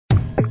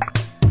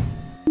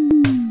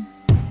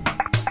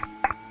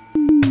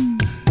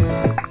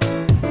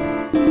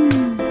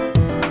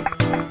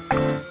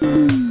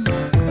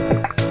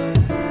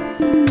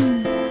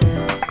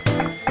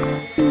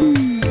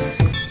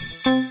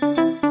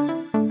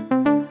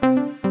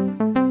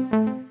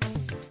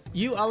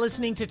You are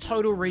listening to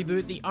Total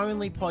Reboot, the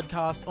only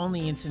podcast on the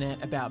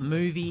internet about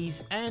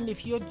movies. And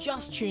if you're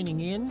just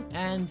tuning in,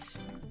 and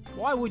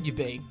why would you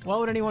be? Why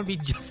would anyone be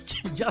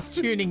just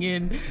tuning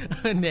in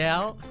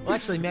now? Well,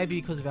 actually,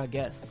 maybe because of our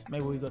guests.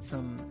 Maybe we've got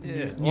some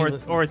new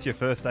or it's your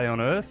first day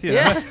on Earth. You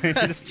Yeah, know?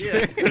 that's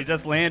true. You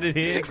just landed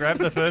here, grabbed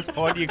the first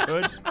pod you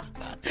could.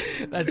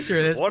 That's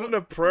true. What an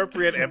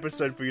appropriate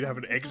episode for you to have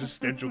an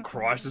existential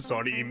crisis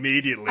on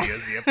immediately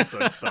as the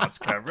episode starts,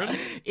 Cameron.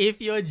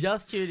 If you're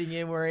just tuning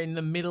in, we're in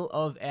the middle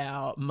of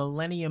our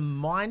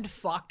Millennium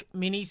Mindfuck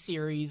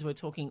mini-series. We're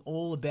talking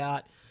all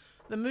about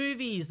the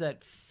movies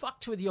that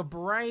fucked with your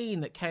brain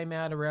that came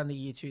out around the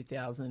year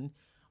 2000.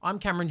 I'm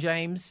Cameron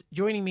James.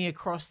 Joining me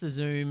across the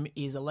Zoom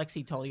is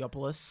Alexi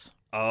Toliopoulos.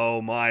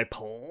 Oh, my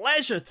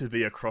pleasure to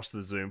be across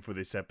the Zoom for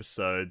this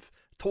episode.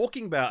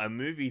 Talking about a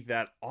movie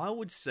that I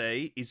would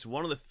say is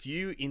one of the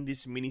few in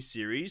this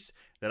mini-series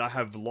that I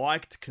have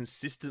liked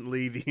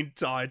consistently the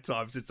entire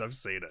time since I've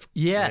seen it.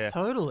 Yeah,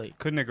 totally.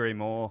 Couldn't agree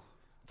more.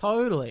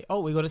 Totally.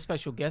 Oh, we got a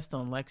special guest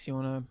on, Lex. You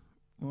want to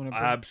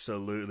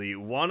Absolutely.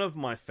 One of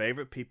my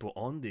favorite people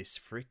on this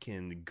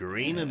freaking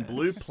green and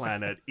blue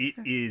planet, it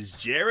is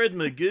Jared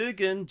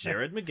McGugan,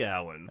 Jared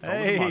McGowan from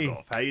Hey. the Mug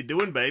Off. How you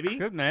doing, baby?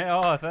 Good, man.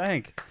 Oh,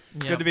 thank.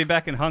 Yeah. Good to be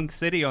back in Hunk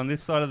City on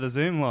this side of the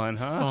Zoom line,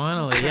 huh?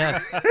 Finally,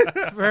 yes.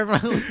 For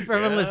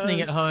everyone listening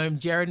at Yes. home,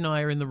 Jared and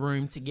I are in the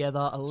room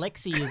together.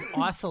 Alexi is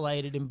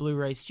isolated in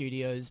Blu-ray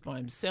Studios by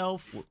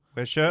himself.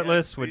 We're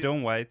shirtless. Yes. We're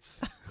doing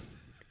weights.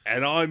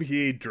 And I'm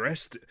here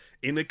dressed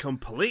in a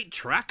complete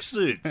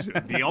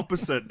tracksuit, the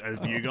opposite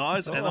of you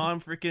guys, and I'm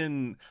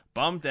freaking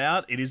bummed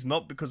out. It is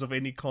not because of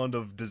any kind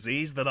of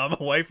disease that I'm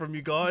away from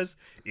you guys.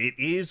 It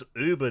is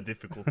Uber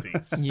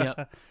difficulties.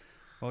 Yep.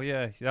 Well,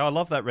 yeah. I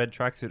love that red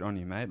tracksuit on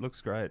you, mate. Looks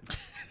great.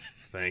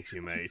 Thank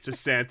you, mate. It's a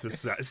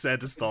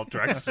Santa-style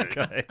tracksuit.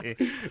 Okay.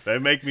 They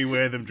make me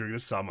wear them during the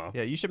summer.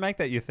 Yeah, you should make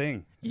that your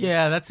thing.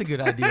 Yeah, that's a good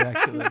idea,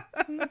 actually.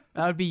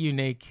 That would be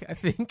unique, I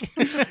think.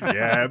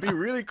 Yeah, it'd be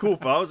really cool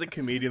if I was a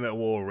comedian that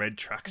wore a red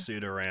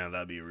tracksuit around.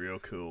 That'd be real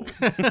cool.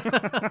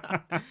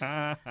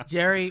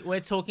 Jerry,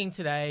 we're talking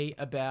today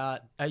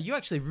about... you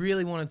actually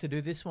really wanted to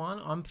do this one.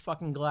 I'm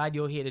fucking glad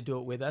you're here to do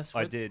it with us.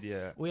 I did,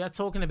 yeah. We are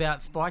talking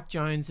about Spike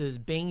Jonze's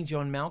Being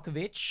John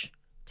Malkovich.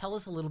 Tell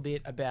us a little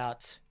bit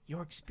about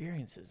your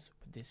experiences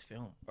with this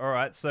film. All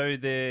right, so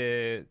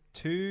there are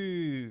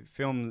two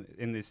films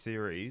in this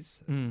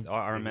series.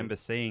 I remember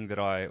seeing that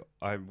I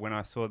when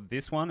I saw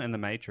this one and The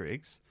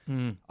Matrix,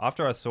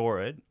 after I saw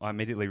it, I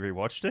immediately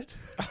rewatched it.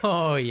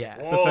 Oh, yeah.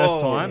 The first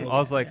time, yeah, I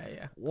was like,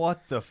 yeah.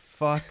 what the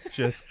fuck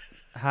just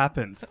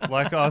happened?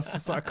 Like, I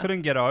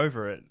couldn't get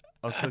over it.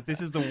 I was like, this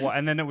is the one.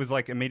 And then it was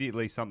like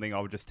immediately something I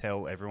would just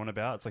tell everyone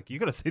about. It's like, you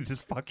got to see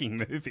this fucking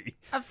movie.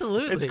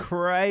 Absolutely. It's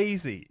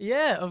crazy.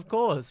 Yeah, of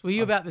course. Were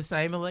you about the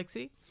same,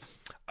 Alexi?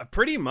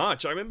 Pretty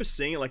much. I remember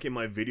seeing it like in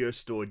my video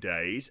store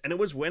days, and it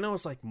was when I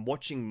was like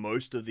watching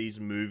most of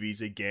these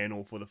movies again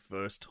or for the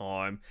first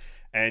time,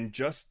 and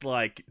just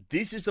like,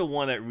 this is the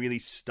one that really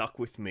stuck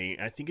with me.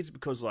 And I think it's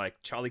because like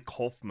Charlie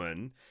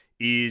Kaufman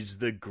is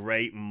the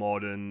great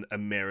modern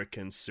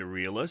American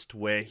surrealist,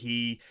 where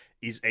he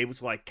is able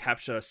to like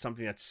capture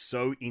something that's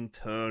so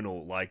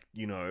internal, like,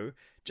 you know,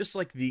 just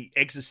like the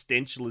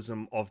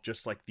existentialism of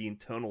just like the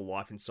internal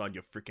life inside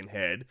your freaking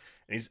head,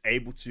 and is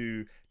able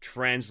to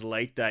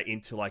translate that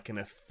into like an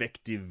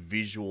effective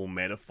visual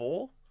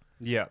metaphor.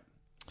 Yeah.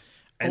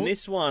 And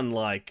this one,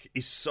 like,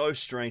 is so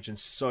strange and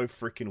so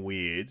freaking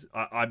weird.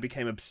 I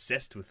became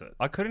obsessed with it.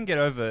 I couldn't get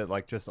over,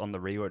 like, just on the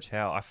rewatch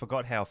how I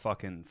forgot how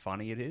fucking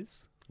funny it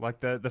is. Like,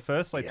 the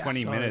first, like,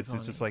 20 so minutes funny.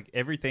 is just, like,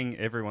 everything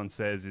everyone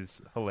says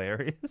is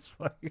hilarious.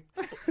 Like,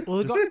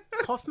 Well,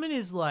 Kaufman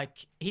is like,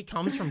 he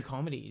comes from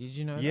comedy. Did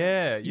you know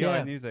that? yeah,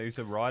 I knew that. He was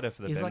a writer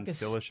for the He's Ben like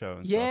Stiller show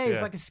and yeah, stuff.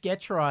 he's like a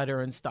sketch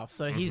writer and stuff.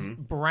 So his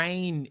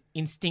brain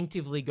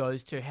instinctively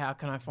goes to, how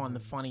can I find the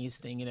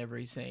funniest thing in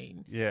every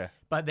scene? Yeah.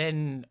 But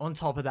then on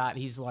top of that,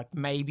 he's like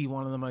maybe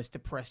one of the most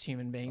depressed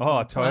human beings. Oh,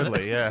 on the planet.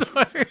 totally, yeah.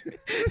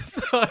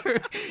 So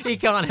he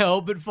can't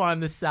help but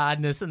find the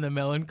sadness and the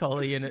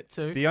melancholy in it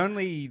too. The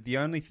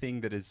only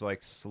thing that is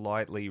like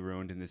slightly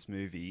ruined in this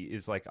movie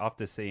is like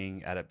after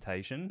seeing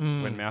Adaptation,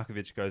 when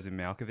Malkovich goes in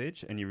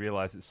Malkovich, and you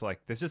realize it's like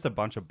there's just a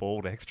bunch of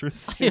bald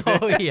extras.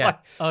 Oh yeah, Like,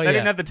 oh they yeah.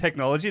 didn't have the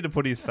technology to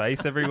put his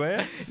face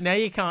everywhere. Now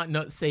you can't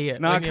not see it.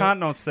 No, I When you're- can't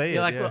not see it.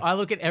 You're like, yeah. look, I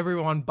look at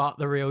everyone but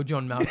the real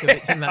John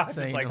Malkovich in that It's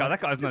scene. like, I'm oh,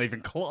 that guy's not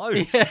even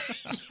close. yeah,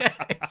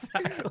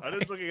 exactly. I'm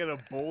just looking at a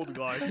bald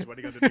guy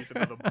sweating underneath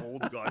another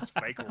bald guy's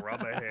fake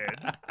rubber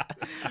head.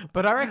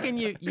 But I reckon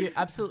you're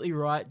absolutely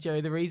right,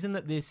 Joe. The reason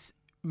that this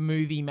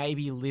movie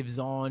maybe lives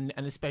on,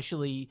 and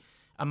especially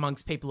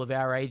amongst people of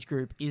our age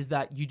group, is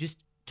that you just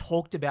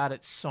talked about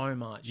it so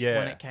much Yeah.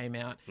 when it came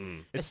out.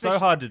 It's so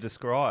hard to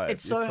describe.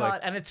 It's so like-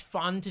 hard, and it's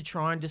fun to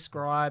try and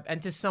describe.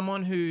 And to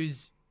someone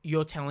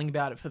you're telling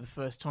about it for the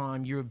first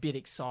time, you're a bit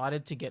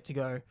excited to get to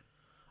go,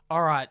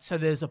 all right, so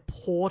there's a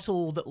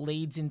portal that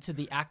leads into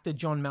the actor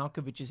John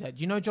Malkovich's head.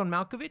 Do you know John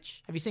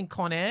Malkovich? Have you seen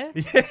Con Air?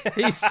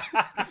 Yeah.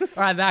 All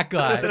right, that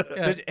guy.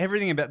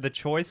 Everything about the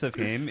choice of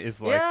him is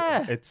like,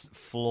 it's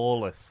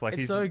flawless. Like,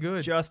 It's he's so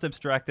good. just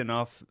abstract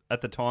enough.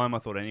 At the time, I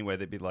thought anyway,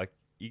 they'd be like,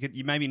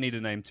 you maybe need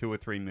to name 2 or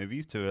 3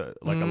 movies to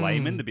a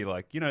layman to be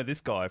like, this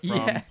guy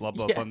from blah,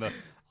 blah, blah.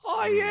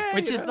 Oh, yeah.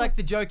 Which is like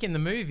the joke in the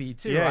movie,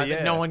 too, right?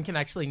 That no one can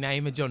actually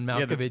name a John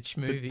Malkovich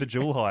movie. The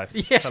jewel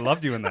heist. I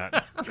loved you in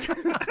that.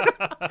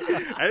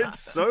 And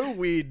it's so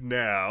weird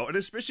now. And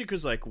especially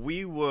because, like,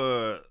 we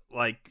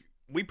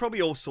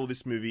probably all saw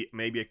this movie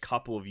maybe a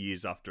couple of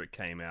years after it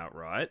came out,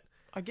 right?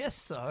 I guess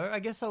so. I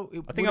think I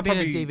would have been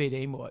a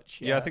DVD watch.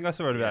 Yeah, I think I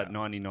saw it about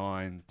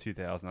 99,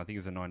 2000. I think it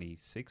was a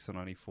 96 or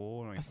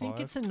 94, 95. I think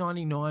it's a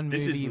 99 movie.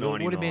 This is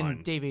 99. It would have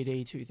been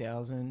DVD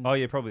 2000. Oh,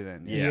 yeah, probably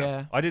then.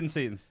 Yeah. I didn't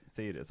see it in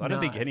theaters. I don't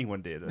think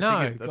anyone did.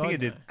 I think it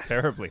did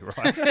terribly,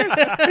 right?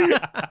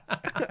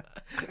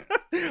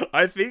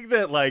 I think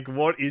that, like,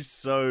 what is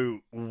so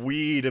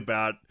weird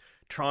about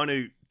trying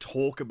to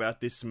talk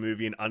about this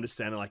movie and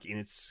understand it, like, in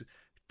its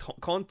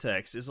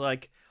context is,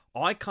 like,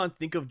 I can't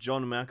think of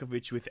John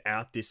Malkovich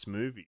without this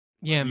movie.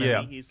 Yeah, man.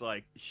 Yeah. He's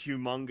like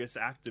humongous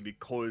actor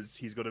because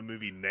he's got a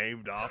movie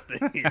named after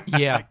him.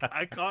 Yeah. Like,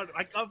 I can't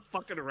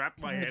fucking wrap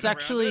my head It's around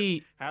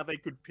actually how they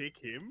could pick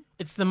him.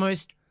 It's the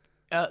most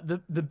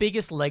the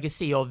biggest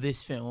legacy of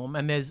this film,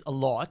 and there's a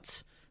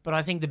lot, but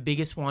I think the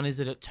biggest one is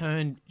that it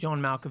turned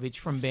John Malkovich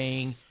from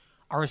being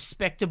a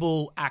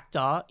respectable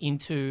actor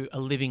into a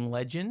living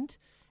legend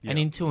and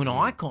into an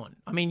icon.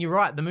 I mean, you're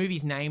right. The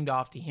movie's named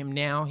after him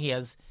now.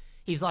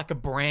 He's like a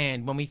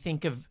brand. When we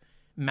think of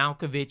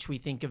Malkovich, we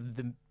think of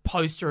the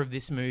poster of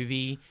this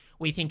movie.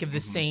 We think of the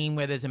scene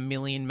where there's a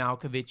million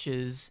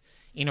Malkoviches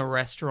in a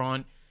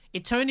restaurant.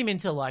 It turned him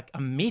into like a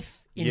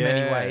myth in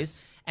many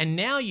ways. And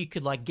now you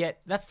could like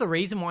that's the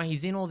reason why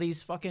he's in all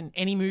these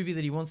any movie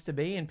that he wants to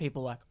be. And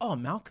people are like, oh,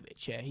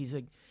 Malkovich. Yeah,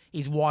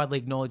 he's widely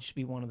acknowledged to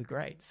be one of the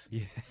greats.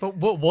 Yeah. But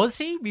what was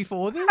he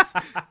before this?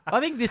 I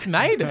think this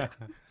made it.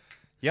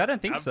 Yeah, I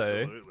don't think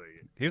Absolutely. so.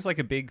 He was like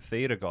a big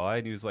theater guy,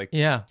 and he was like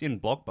in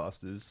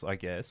blockbusters, I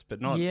guess,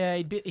 but not. Yeah,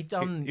 he'd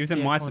done. He was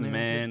in Mice and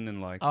Men,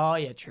 and like. Oh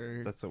yeah,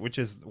 true. Which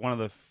is one of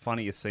the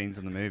funniest scenes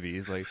in the movie.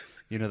 Is like,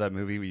 that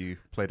movie where you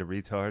played a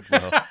retard.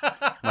 Well,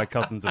 my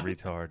cousin's a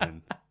retard,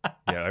 and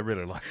I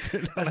really liked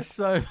it. That's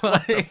so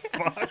funny.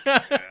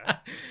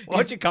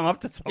 Why'd you come up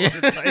to someone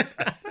and say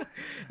that?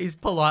 He's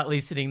politely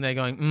sitting there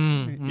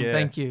going,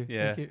 thank you.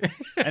 Yeah. Thank you.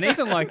 And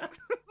even like,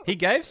 he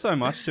gave so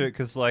much to it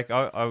because like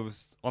I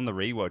was on the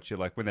rewatch,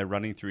 like when they're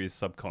running through his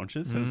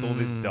subconscious and it's all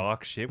this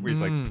dark shit where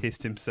he's like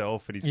pissed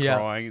himself and he's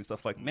crying and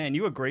stuff. Like, man,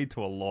 you agreed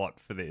to a lot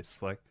for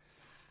this. Like,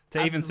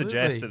 to even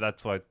suggest that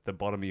that's like the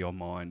bottom of your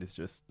mind is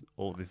just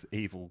all this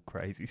evil,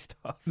 crazy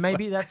stuff.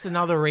 Maybe that's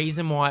another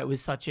reason why it was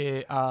such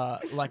a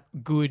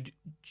good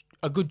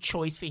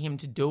choice for him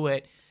to do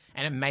it,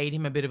 and it made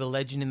him a bit of a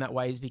legend in that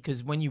way. Is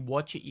because when you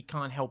watch it, you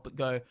can't help but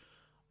go,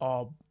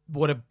 "Oh,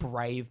 what a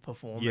brave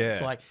performance!" Yeah.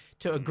 Like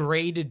to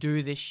agree to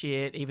do this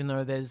shit, even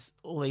though there's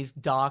all these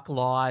dark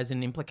lies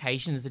and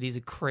implications that he's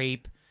a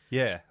creep.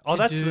 Yeah. Oh,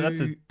 that's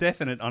a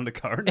definite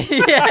undercurrent.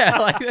 Yeah,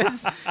 like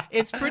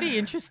it's pretty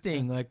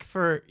interesting. Like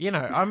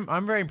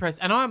I'm very impressed,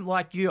 and I'm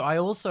like you. I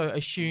also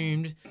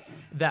assumed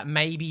that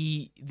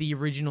maybe the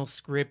original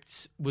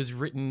script was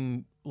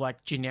written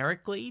like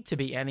generically to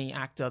be any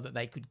actor that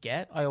they could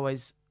get. I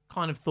always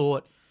kind of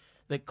thought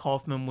that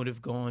Kaufman would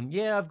have gone,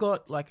 I've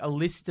got like a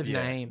list of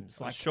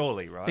names, like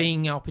surely, right?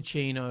 Being Al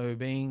Pacino,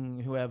 being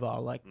whoever,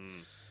 like.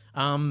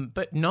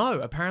 But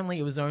no, apparently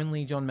it was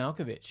only John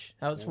Malkovich.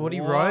 That's what he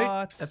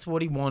wrote. That's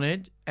what he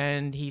wanted.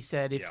 And he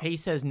said if he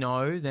says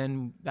no,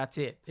 then that's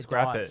it.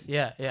 Scrap dies.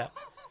 it. Yeah.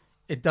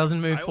 It doesn't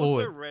move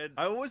forward.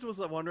 I always was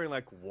wondering,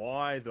 like,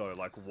 why though?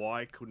 Like,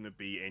 why couldn't it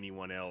be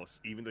anyone else,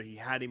 even though he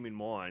had him in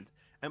mind?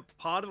 And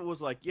part of it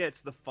was like, it's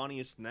the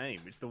funniest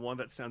name. It's the one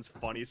that sounds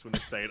funniest when they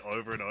say it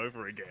over and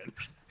over again.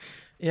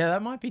 Yeah,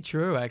 that might be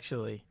true,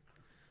 actually.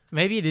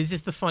 Maybe it is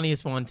just the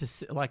funniest one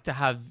to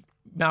have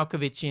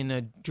Malkovich in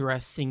a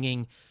dress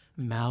singing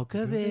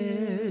Malkovich.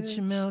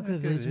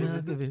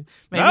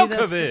 Maybe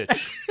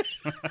Malkovich.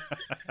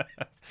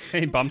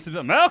 He bumps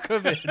into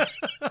Malkovich.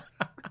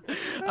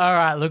 All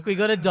right, look, we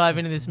got to dive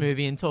into this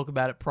movie and talk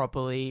about it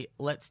properly.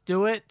 Let's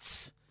do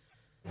it.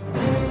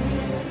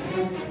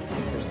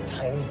 There's a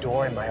tiny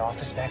door in my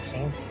office,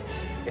 Maxine.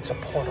 It's a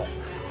portal,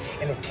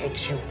 and it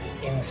takes you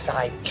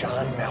inside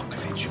John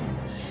Malkovich.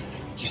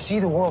 You see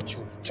the world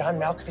through John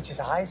Malkovich's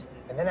eyes,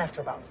 and then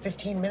after about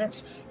 15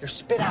 minutes, you're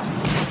spit out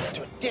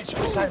into a ditch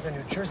on the side of the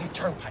New Jersey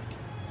Turnpike.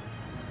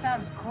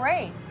 Sounds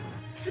great.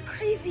 It's the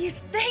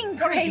craziest thing,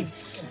 Greg.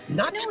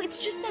 Nuts? No, it's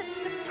just that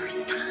for the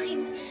first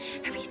time,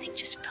 everything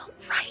just felt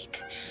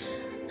right.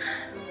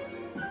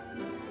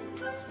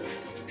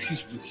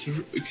 Excuse me, sir.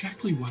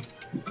 Exactly what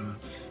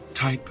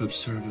type of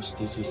service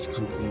does this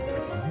company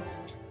provide?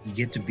 You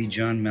get to be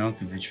John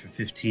Malkovich for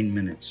 15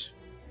 minutes.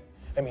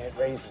 I mean, it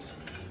raises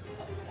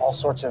all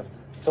sorts of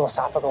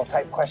philosophical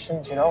type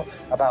questions,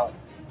 about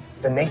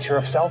the nature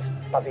of self,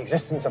 about the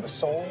existence of a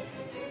soul.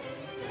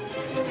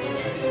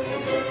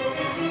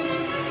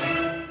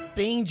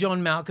 Being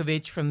John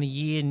Malkovich from the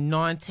year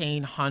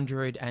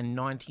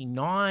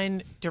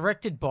 1999,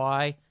 directed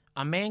by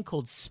a man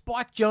called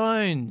Spike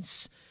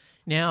Jonze.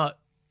 Now,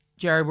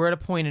 Jared, we're at a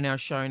point in our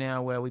show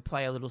now where we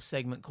play a little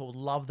segment called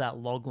Love That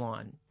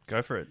Logline.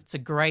 Go for it. It's a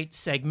great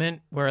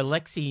segment where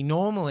Alexi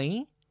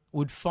normally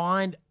would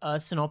find a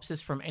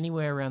synopsis from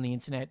anywhere around the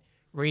internet,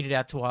 read it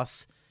out to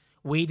us.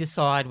 We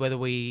decide whether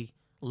we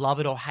love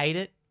it or hate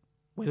it,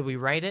 whether we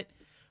rate it.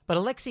 But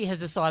Alexi has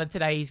decided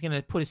today he's going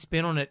to put a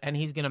spin on it and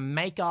he's going to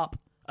make up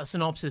a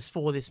synopsis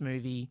for this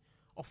movie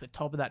off the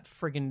top of that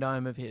friggin'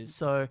 dome of his.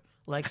 So,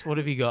 Lex, what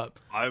have you got?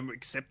 I'm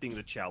accepting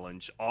the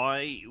challenge.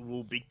 I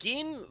will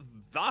begin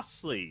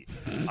thusly.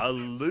 A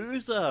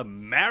loser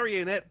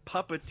marionette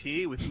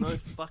puppeteer with no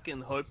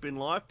fucking hope in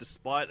life,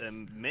 despite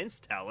immense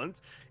talent,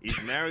 is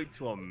married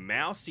to a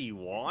mousy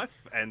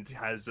wife and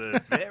has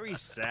a very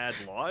sad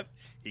life.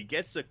 He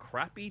gets a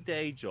crappy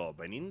day job,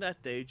 and in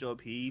that day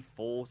job, he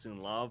falls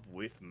in love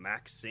with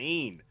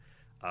Maxine,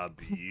 a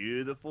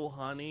beautiful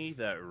honey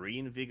that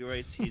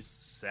reinvigorates his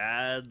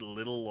sad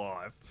little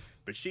life.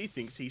 But she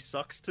thinks he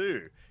sucks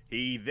too.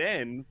 He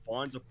then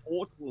finds a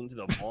portal into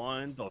the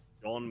mind of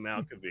John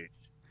Malkovich,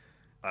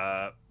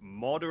 a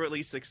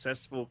moderately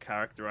successful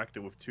character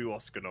actor with 2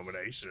 Oscar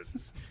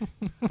nominations.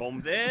 From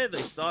there,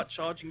 they start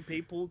charging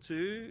people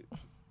to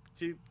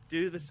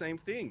do the same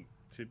thing,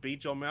 to be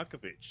John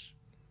Malkovich.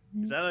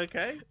 Is that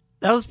okay?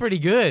 That was pretty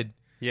good.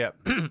 Yeah.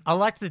 I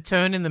liked the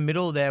turn in the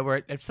middle there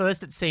where at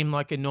first it seemed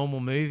like a normal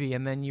movie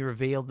and then you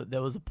revealed that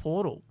there was a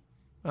portal.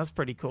 That's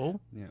pretty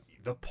cool. Yeah.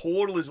 The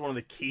portal is one of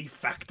the key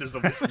factors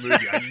of this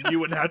movie. I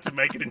knew it had to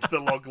make it into the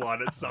log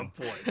line at some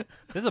point.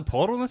 There's a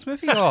portal in this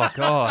movie? Oh,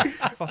 God.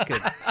 Fuck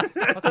it.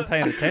 I wasn't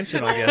paying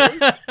attention, I guess.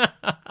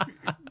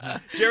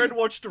 Jared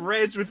watched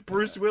Reg with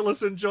Bruce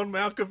Willis and John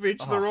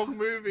Malkovich, the wrong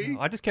movie.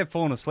 I just kept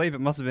falling asleep. It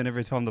must have been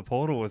every time the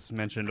portal was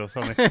mentioned or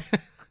something.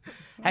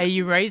 Hey,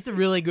 you raised a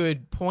really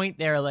good point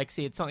there,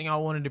 Alexi. It's something I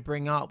wanted to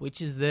bring up,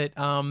 which is that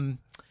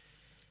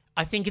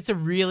I think it's a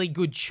really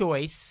good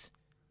choice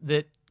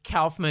that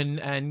Kaufman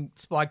and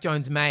Spike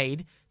Jonze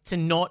made to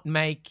not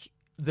make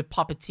the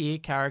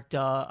puppeteer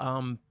character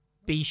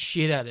be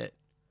shit at it.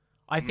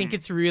 I think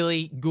it's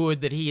really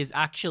good that he is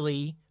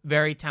actually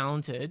very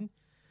talented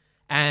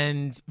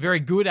and very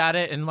good at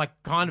it and like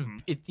kind of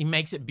he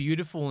makes it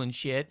beautiful and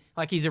shit.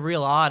 Like he's a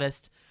real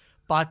artist.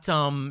 But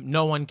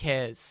no one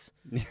cares.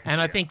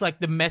 And I think like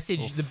the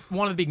message,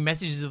 one of the big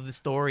messages of the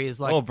story is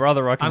like, oh,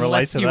 brother, I can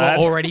relate to that. Unless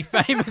you are already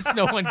famous,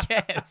 no one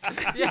cares.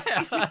 Yeah,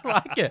 I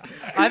like it.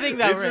 I think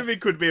that this movie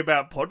could be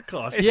about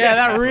podcasting. Yeah,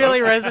 that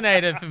really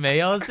resonated for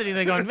me. I was sitting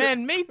there going,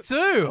 man, me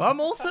too.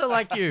 I'm also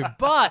like you.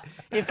 But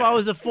if I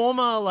was a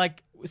former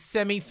like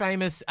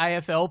semi-famous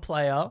AFL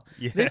player,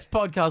 this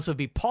podcast would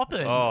be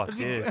popping. Oh,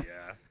 dear. Yeah.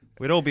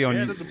 We'd all be on.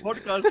 Yeah, there's a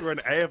podcast where an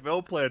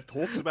AFL player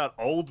talks about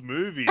old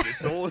movies.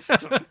 It's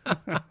awesome.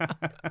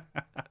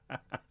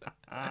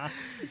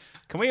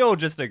 Can we all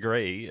just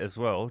agree as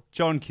well?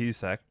 John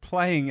Cusack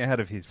playing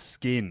out of his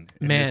skin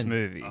in this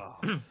movie. Oh,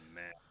 man.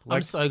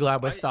 I'm so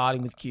glad we're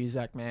starting with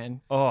Cusack, man.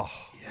 Oh,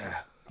 yeah.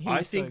 He's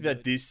I so think that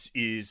good. this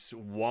is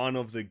one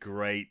of the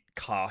great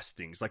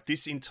castings. Like,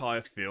 this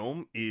entire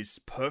film is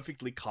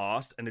perfectly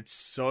cast, and it's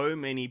so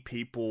many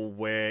people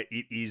where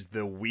it is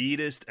the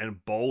weirdest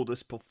and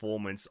boldest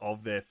performance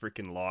of their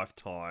freaking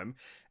lifetime.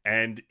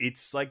 And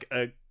it's like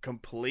a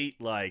complete,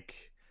 like,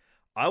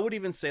 I would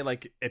even say,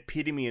 like,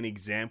 epitome and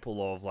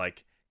example of,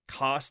 like,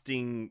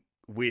 casting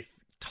with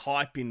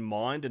type in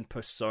mind and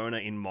persona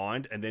in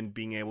mind, and then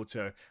being able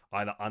to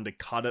either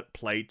undercut it,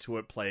 play to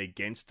it, play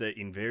against it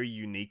in very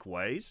unique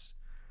ways.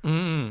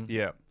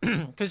 Yeah.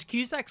 Because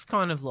Cusack's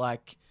kind of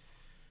like,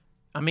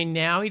 I mean,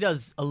 now he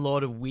does a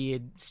lot of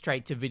weird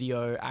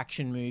straight-to-video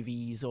action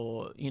movies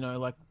or, you know,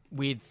 like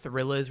weird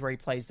thrillers where he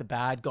plays the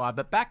bad guy.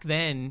 But back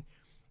then,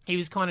 he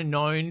was kind of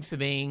known for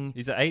being...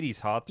 He's an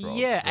 80s heartthrob.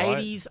 Yeah, right?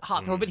 80s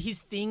heartthrob. But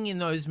his thing in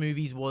those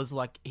movies was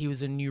like he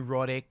was a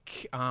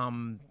neurotic,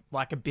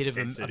 like a bit of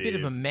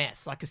a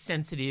mess, like a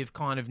sensitive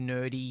kind of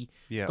nerdy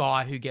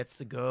guy who gets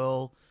the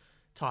girl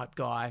type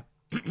guy.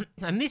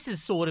 And this is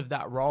sort of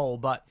that role,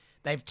 but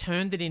they've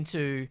turned it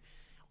into...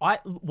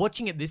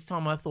 watching it this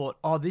time, I thought,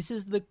 oh, this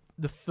is the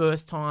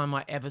first time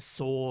I ever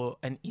saw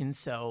an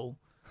incel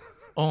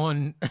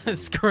on a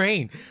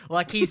screen.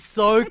 Like, he's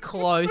so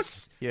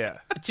close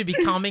to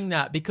becoming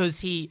that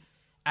because he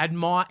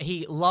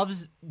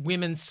loves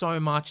women so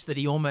much that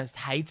he almost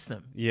hates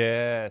them.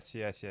 Yes.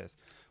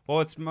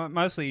 Well, it's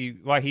mostly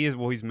like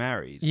he's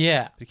married.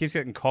 Yeah. He keeps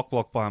getting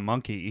cock-blocked by a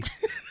monkey.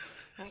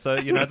 So,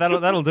 you know,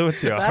 that'll do it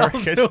to you, I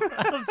reckon.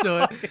 That'll do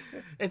it.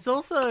 It's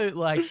also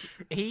like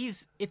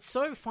it's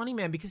so funny,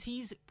 man, because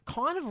he's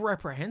kind of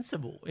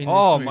reprehensible in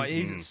this movie.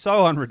 He's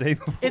so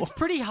unredeemable. It's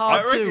pretty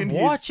hard I to reckon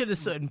watch at a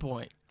certain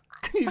point.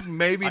 He's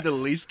maybe the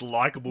least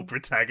likable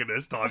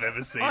protagonist I've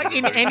ever seen. Like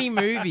in any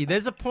movie,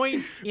 there's a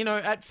point, you know,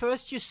 at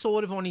first you're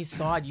sort of on his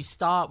side. You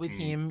start with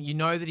him, you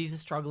know that he's a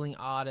struggling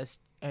artist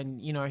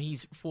and, you know,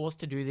 he's forced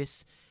to do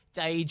this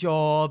day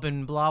job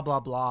and blah, blah,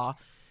 blah.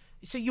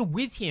 So you're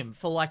with him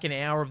for like an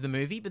hour of the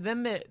movie, but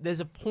then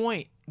there's a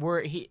point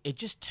where it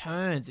just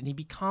turns and he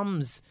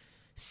becomes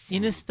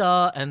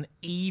sinister and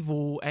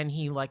evil, and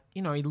he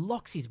he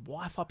locks his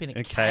wife up in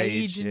a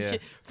cage and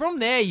shit. From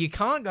there, you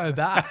can't go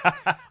back.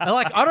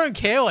 I don't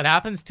care what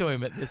happens to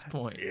him at this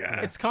point.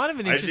 Yeah. It's kind of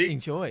an interesting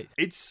choice.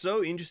 It's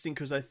so interesting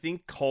because I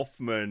think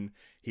Kaufman,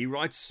 he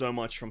writes so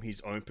much from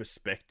his own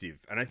perspective.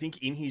 And I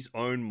think in his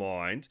own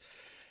mind,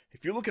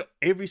 if you look at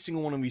every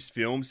single one of his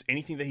films,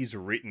 anything that he's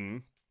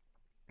written,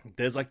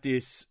 there's like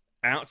this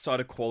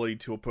outsider quality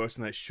to a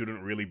person that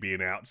shouldn't really be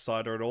an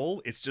outsider at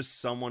all. It's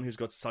just someone who's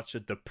got such a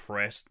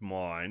depressed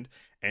mind,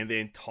 and the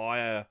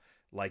entire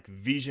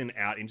vision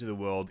out into the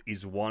world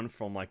is one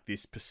from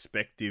this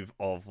perspective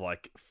of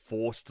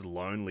forced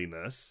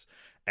loneliness.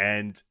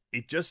 And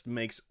it just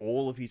makes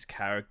all of his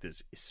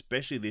characters,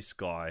 especially this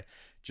guy,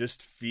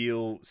 just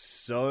feel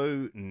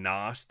so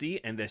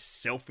nasty, and their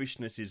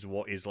selfishness is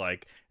what is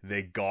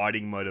their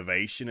guiding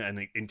motivation,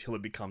 and until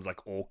it becomes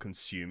all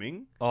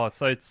consuming. Oh,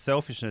 so it's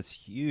selfishness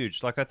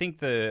huge. I think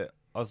because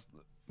I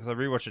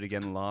rewatched it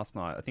again last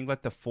night. I think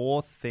the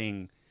fourth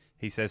thing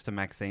he says to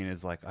Maxine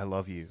is I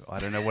love you. I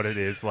don't know what it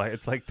is.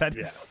 It's that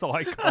is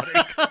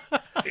psychotic.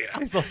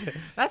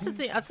 That's the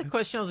thing. That's the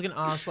question I was going to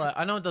ask.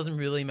 I know it doesn't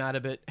really matter,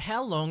 but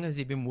how long has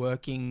he been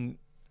working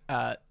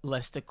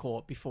Lester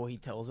Court before he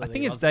tells her? I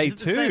think it's day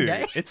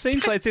 2. It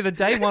seems like it's either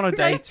day 1 or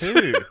day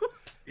 2.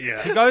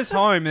 Yeah. He goes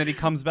home and then he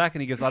comes back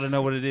and he goes, I don't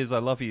know what it is. I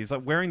love you. He's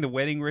wearing the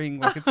wedding ring.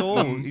 It's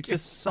all. He's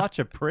just such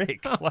a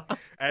prick.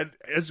 And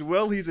as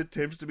well, his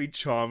attempts to be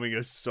charming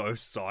are so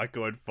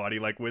psycho and funny.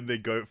 When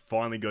they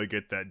finally go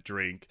get that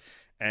drink,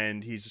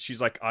 and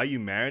she's like, "Are you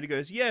married?" He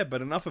goes, "Yeah,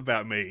 but enough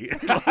about me."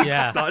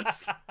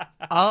 Starts.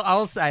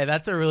 I'll say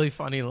that's a really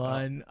funny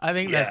line. I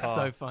think that's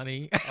so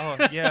funny.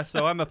 Oh yeah,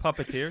 so I'm a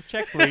puppeteer.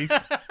 Check, please.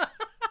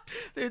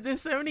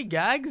 There's so many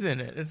gags in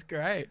it. It's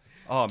great.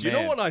 Oh, Do you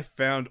know what I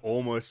found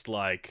almost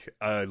like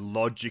a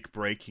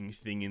logic-breaking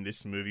thing in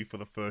this movie for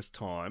the first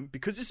time?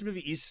 Because this movie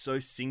is so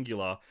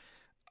singular,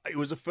 it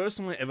was the first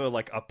time I ever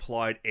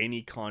applied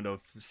any kind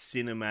of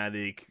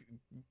cinematic,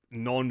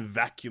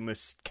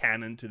 non-vacuumous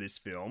canon to this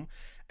film.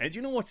 And do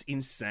you know what's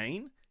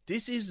insane?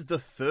 This is the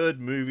third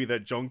movie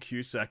that John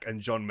Cusack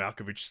and John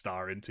Malkovich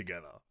star in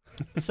together.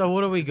 So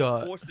what do we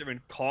got? Of course, they're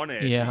in Con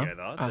Air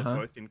together. They're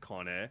both in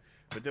Con Air.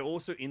 But they're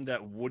also in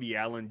that Woody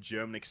Allen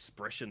German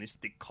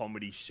expressionistic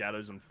comedy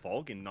Shadows and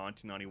Fog in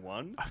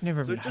 1991. I've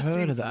never so even it just heard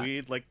seems of that.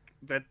 weird,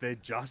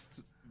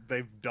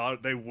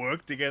 they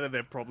work together.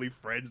 They're probably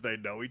friends. They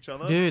know each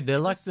other. Dude, they're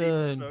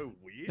so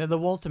weird. They're the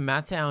Walter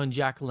Matthau and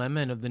Jack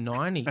Lemmon of the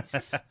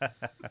 90s.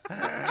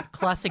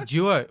 Classic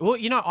duo. Well,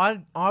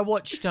 I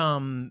watched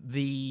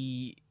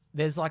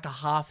there's a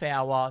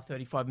half-hour,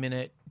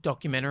 35-minute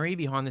documentary,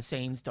 behind the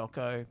scenes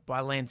doco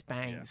by Lance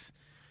Bangs.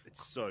 Yeah.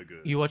 It's so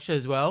good. You watched it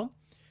as well?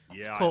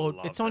 Yeah,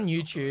 It's on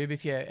YouTube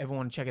if you ever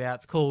want to check it out.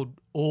 It's called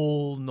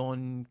All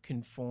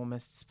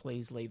Non-Conformists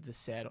Please Leave the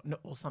Set,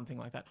 or something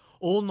like that.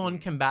 All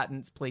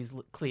Non-Combatants Please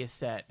Clear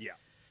Set. Yeah.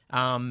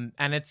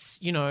 And it's,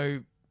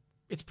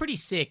 it's pretty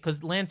sick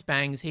because Lance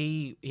Bangs,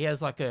 he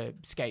has a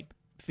skate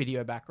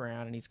video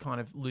background, and he's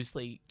kind of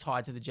loosely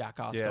tied to the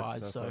Jackass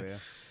guys.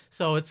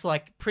 So it's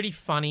pretty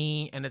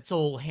funny, and it's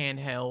all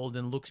handheld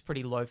and looks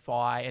pretty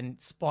lo-fi,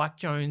 and Spike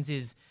Jonze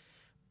is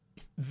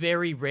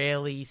very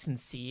rarely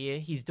sincere.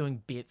 He's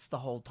doing bits the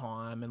whole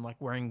time and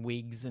wearing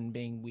wigs and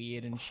being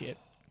weird and shit.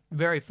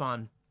 Very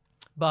fun.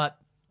 But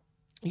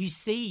you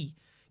see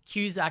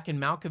Cusack and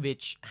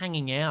Malkovich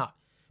hanging out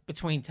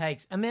between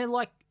takes, and they're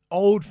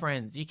old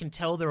friends. You can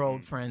tell they're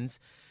old friends.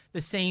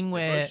 The scene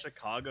where they're both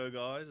Chicago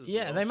guys as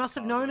well. they must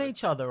have known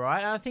each other,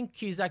 right? And I think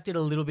Cusack did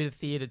a little bit of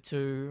theater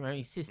too, right?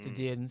 His sister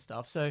did and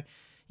stuff. So,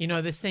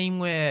 the scene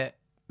where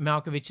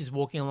Malkovich is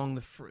walking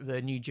along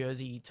the New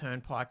Jersey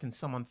Turnpike and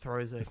someone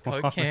throws a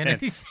Coke can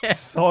at his head.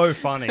 So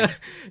funny.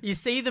 You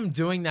see them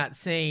doing that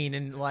scene,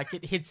 and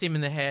it hits him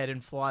in the head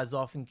and flies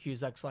off, and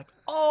Cusack's like,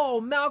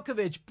 "Oh,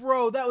 Malkovich,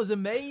 bro, that was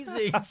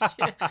amazing."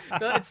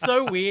 It's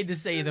so weird to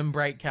see them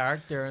break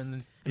character,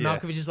 and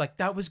Malkovich is like,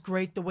 "That was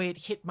great the way it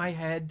hit my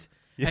head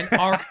and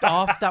arced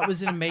off. That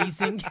was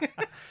amazing."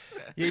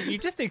 You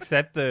just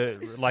accept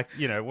what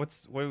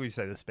do we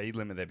say the speed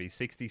limit there be,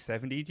 60,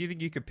 70? Do you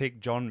think you could pick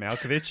John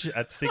Malkovich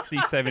at 60,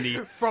 70?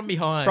 From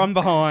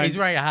behind. He's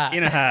wearing a hat.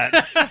 In a hat.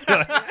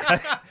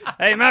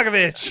 Hey,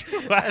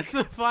 Malkovich. That's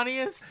the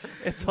funniest.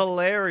 It's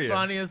hilarious.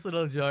 Funniest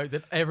little joke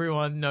that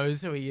everyone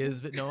knows who he is,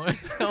 but no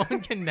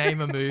one can name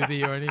a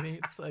movie or anything.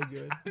 It's so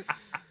good.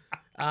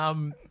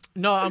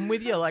 No, I'm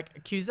with you.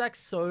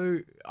 Cusack's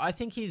I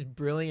think he's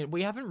brilliant.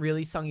 We haven't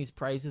really sung his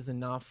praises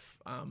enough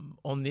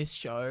on this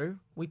show.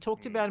 We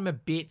talked about him a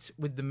bit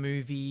with the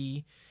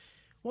movie.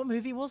 What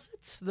movie was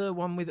it? The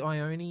one with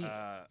Ione?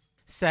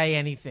 Say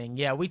Anything.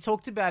 Yeah, we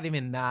talked about him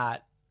in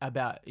that,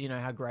 about,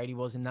 how great he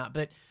was in that.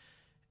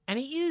 And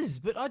he is,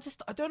 but I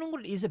don't know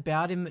what it is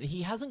about him that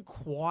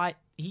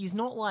he's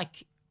not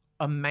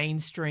a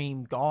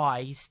mainstream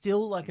guy. He's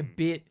still a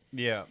bit...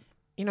 Yeah.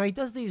 He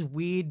does these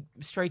weird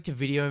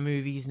straight-to-video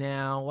movies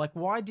now.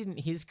 Why didn't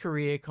his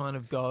career kind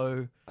of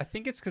go... I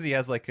think it's because he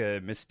has, a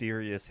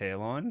mysterious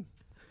hairline.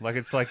 Like,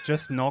 it's like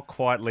just not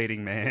quite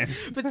leading man.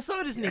 But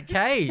so does Nick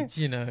Cage,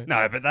 you know.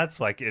 No, but that's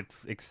like,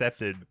 it's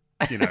accepted.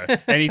 You know,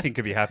 anything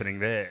could be happening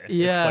there.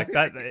 Yeah. It's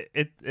like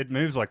that. It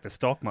moves like the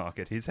stock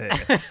market. His hair.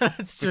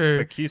 That's true.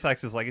 But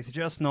Cusack's is like, it's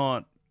just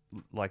not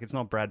like, it's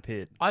not Brad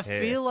Pitt. I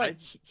hair. feel like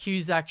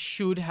Cusack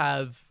should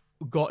have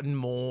gotten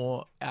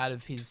more out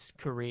of his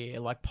career,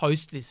 like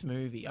post this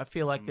movie. I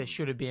feel like there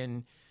should have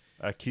been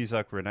a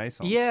Cusack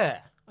renaissance.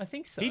 Yeah, I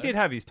think so. He did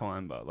have his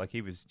time, but like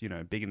he was, you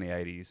know, big in the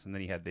 80s, and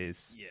then he had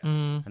this. Yeah.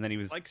 Mm. And then he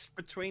was like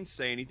between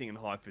Say Anything and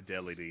High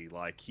Fidelity,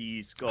 like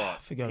he's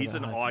got forgot he's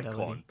an about High icon,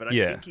 Fidelity. but I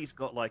think he's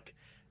got like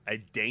a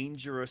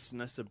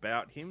dangerousness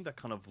about him that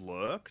kind of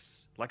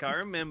lurks. Like I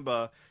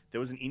remember there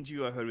was an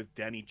interview I heard with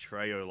Danny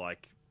Trejo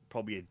like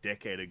probably a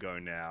decade ago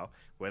now,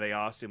 where they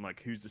asked him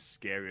like who's the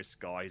scariest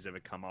guy he's ever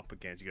come up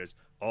against. He goes,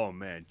 "Oh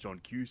man, John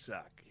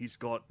Cusack. He's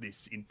got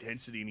this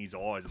intensity in his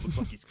eyes. It looks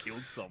like he's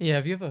killed someone." Yeah,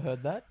 have you ever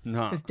heard that?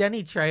 No. Because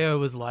Danny Trejo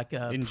was like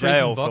a in prison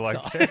jail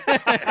boxer. for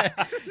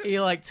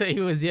like. he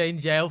was in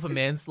jail for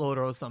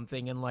manslaughter or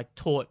something, and like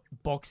taught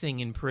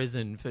boxing in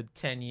prison for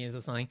 10 years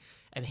or something.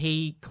 And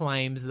he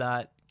claims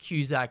that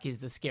Cusack is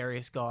the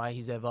scariest guy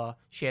he's ever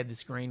shared the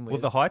screen with.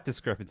 Well, the height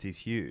discrepancy is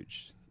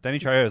huge. Danny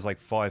Trejo is like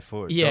 5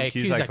 foot. Yeah, John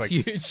Cusack's like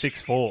huge.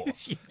 6'4".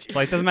 It's huge. It's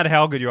like, it doesn't matter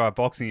how good you are at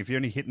boxing if you're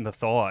only hitting the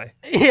thigh.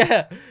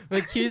 Yeah,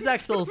 but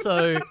Cusack's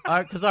also,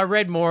 because I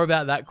read more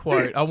about that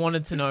quote, I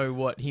wanted to know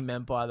what he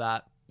meant by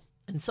that.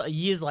 And so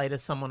years later,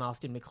 someone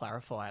asked him to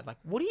clarify it. Like,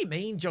 what do you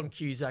mean John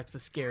Cusack's the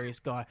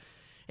scariest guy?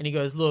 And he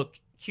goes, look,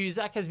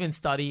 Cusack has been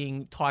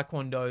studying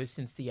Taekwondo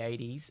since the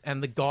 80s,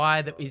 and the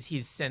guy that is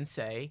his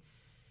sensei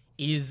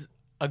is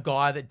a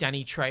guy that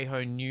Danny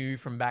Trejo knew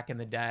from back in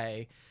the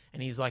day.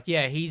 And he's like,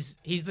 yeah, he's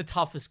the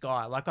toughest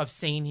guy. Like, I've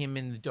seen him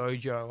in the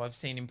dojo. I've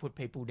seen him put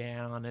people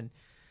down. And,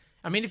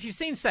 I mean, if you've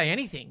seen Say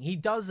Anything, he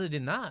does it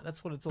in that.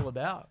 That's what it's all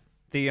about.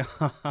 The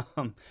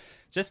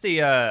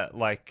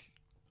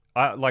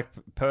like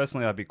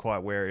personally, I'd be quite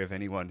wary of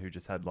anyone who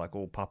just had like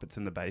all puppets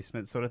in the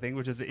basement sort of thing,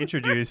 which is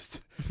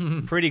introduced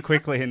pretty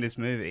quickly in this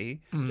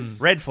movie.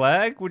 Red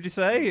flag, would you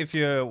say? If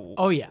you're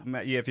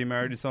if you're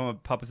married to someone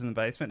with puppets in the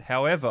basement.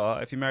 However,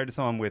 if you're married to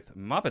someone with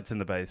Muppets in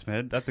the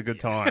basement, that's a good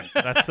time.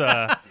 That's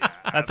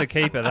a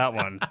keeper. That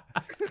one.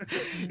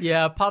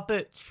 Yeah,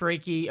 puppet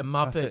freaky, a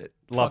Muppet.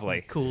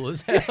 Lovely. Cool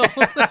as hell.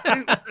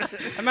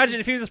 Imagine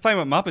if he was just playing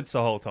with Muppets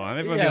the whole time.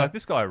 Everyone would be like,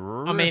 this guy...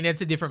 I mean,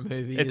 it's a different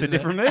movie. It's a isn't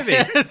different it? movie.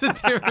 It's a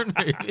different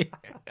movie.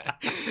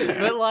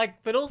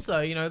 But also,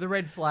 you know, the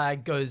red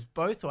flag goes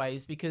both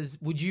ways, because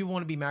would you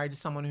want to be married to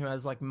someone who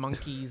has like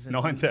monkeys and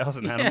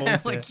 9,000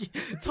 animals? like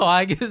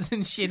tigers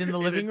and shit in the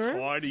living room?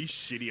 Tiny,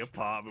 shitty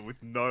apartment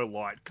with no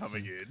light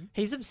coming in.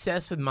 He's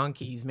obsessed with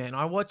monkeys, man.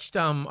 I've watched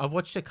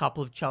a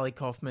couple of Charlie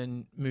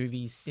Kaufman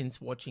movies since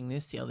watching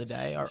this the other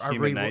day. I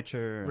Human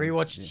Nature.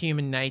 Rewatched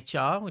Human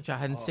Nature, which I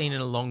hadn't seen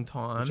in a long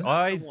time.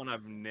 That's the one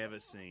I've never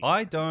seen.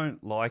 I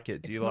don't like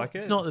it. Do you like it?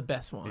 It's not the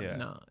best one. Yeah.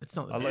 No, it's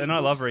not the best. And I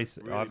love Rhys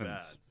really Ifans.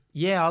 bad.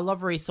 Yeah, I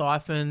love Rhys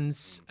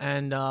Ifans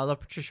and I love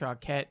Patricia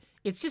Arquette.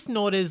 It's just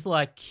not as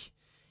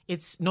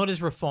it's not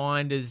as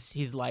refined as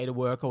his later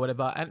work or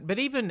whatever. But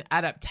even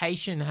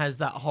Adaptation has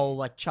that whole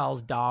like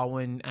Charles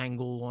Darwin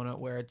angle on it,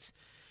 where it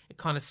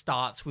kind of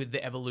starts with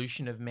the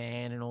evolution of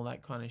man and all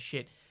that kind of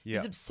shit. Yeah.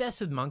 He's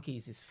obsessed with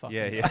monkeys. This fucking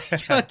Yeah. guy. I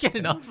can't get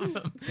enough of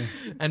him.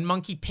 And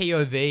monkey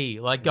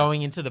POV, like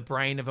going into the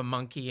brain of a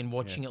monkey and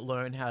watching it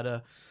learn how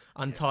to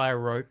untie a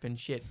rope and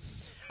shit.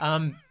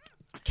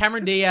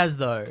 Cameron Diaz,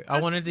 though, I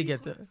wanted to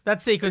get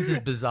that sequence is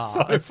bizarre.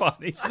 So It's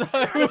funny.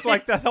 It was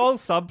like that whole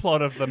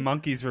subplot of the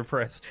monkeys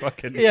repressed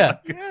fucking... Yeah.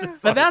 Like, it's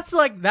just But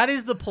that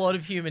is the plot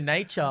of Human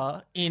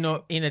Nature in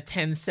a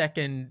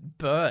 10-second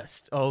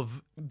burst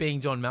of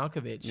being John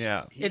Malkovich.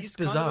 Yeah. It's He's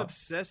bizarre. kind of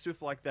obsessed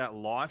with like that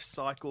life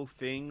cycle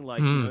thing. Like,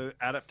 you know,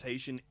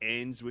 Adaptation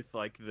ends with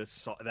like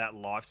that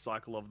life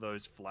cycle of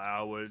those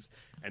flowers,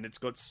 and it's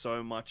got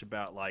so much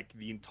about like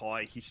the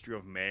entire history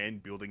of man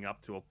building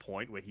up to a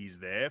point where he's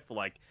there for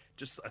like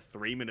just a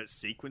 3-minute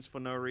sequence for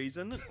no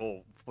reason,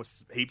 or for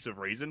heaps of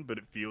reason, but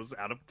it feels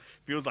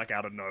like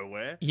out of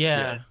nowhere.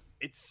 Yeah.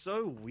 It's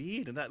so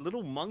weird, and that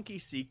little monkey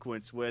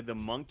sequence where the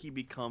monkey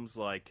becomes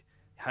like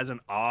has an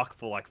arc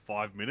for like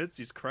 5 minutes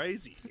is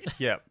crazy.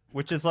 Yeah,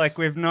 which is like,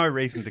 we have no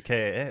reason to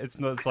care. It's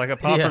like,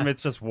 apart from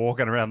it's just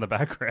walking around the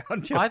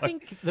background. I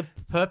think the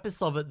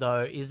purpose of it,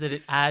 though, is that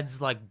it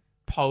adds like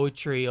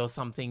poetry or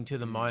something to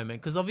the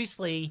moment, because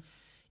obviously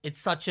it's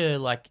such a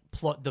like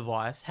plot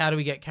device. How do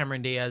we get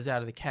Cameron Diaz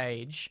out of the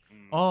cage?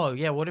 Oh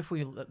yeah, what if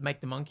we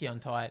make the monkey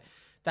untie it?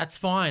 That's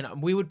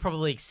fine. We would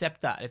probably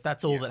accept that if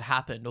that's all that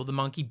happened, or the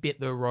monkey bit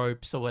the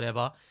ropes or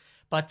whatever.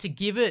 But to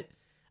give it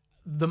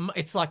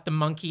it's like the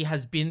monkey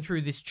has been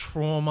through this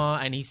trauma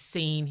and he's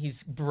seen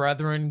his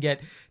brethren get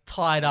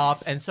tied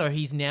up, and so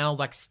he's now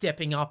like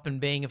stepping up and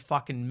being a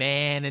fucking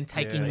man and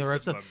taking the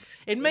ropes off.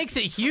 It makes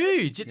it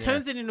huge. It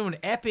turns it into an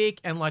epic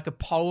and like a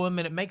poem,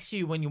 and it makes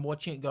you, when you're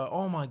watching it, go,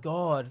 oh my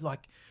God,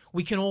 like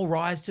we can all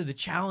rise to the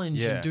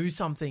challenge and do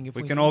something. If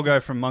we can all go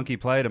from monkey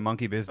play to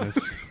monkey business.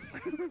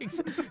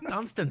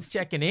 Dunstan's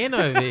checking in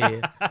over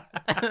here.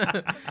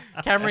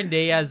 Cameron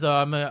Diaz,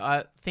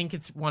 I think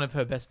it's one of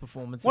her best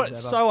performances ever.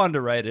 So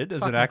underrated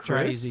as an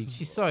actress. Crazy.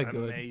 She's so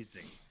good.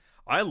 Amazing.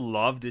 I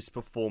love this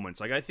performance.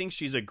 Like, I think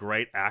she's a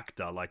great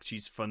actor. Like,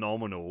 she's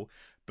phenomenal.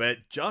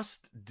 But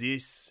just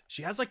this,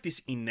 she has like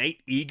this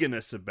innate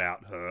eagerness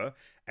about her.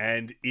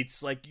 And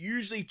it's like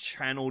usually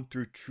channeled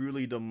through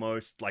truly the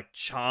most like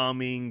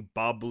charming,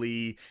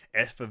 bubbly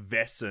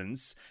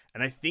effervescence.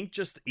 And I think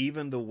just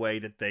even the way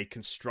that they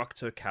construct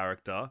her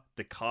character,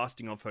 the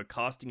casting of her,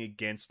 casting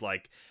against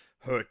like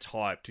her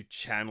type to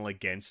channel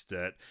against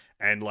it,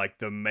 and like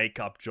the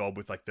makeup job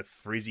with like the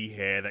frizzy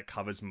hair that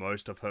covers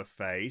most of her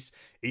face,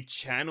 it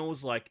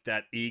channels like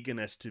that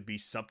eagerness to be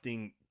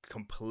something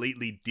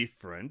completely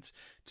different,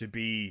 to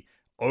be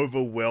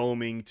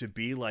overwhelming, to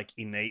be like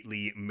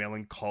innately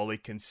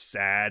melancholic and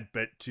sad,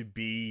 but to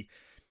be,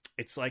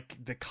 it's like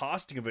the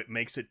casting of it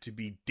makes it to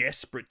be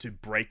desperate to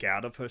break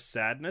out of her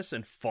sadness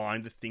and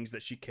find the things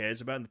that she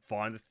cares about and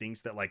find the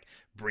things that like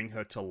bring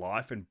her to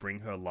life and bring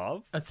her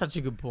love. That's such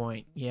a good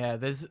point. Yeah,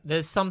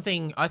 there's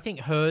something, I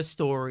think her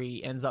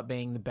story ends up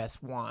being the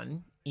best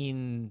one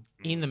in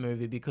the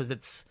movie because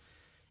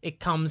it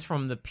comes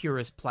from the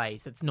purest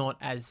place. It's not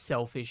as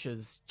selfish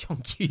as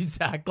John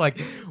Cusack, like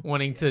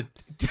wanting to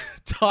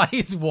tie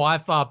his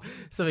wife up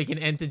so he can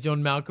enter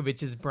John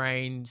Malkovich's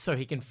brain so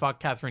he can fuck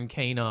Catherine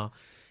Keener.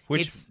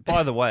 Which,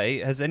 by the way,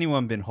 has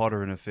anyone been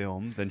hotter in a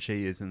film than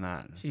she is in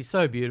that? She's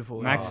so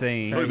beautiful.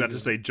 Maxine. I was about to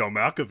say John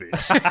Malkovich.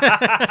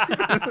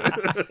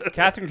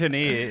 Catherine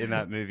Keener in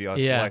that movie,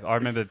 I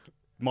remember,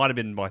 might have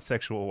been my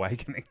sexual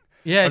awakening.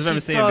 Yeah,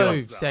 she's so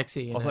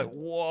sexy. I was like,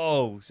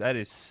 whoa, that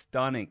is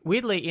stunning.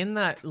 Weirdly, in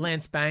that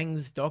Lance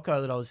Bangs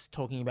doco that I was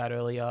talking about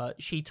earlier,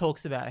 she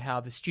talks about how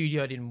the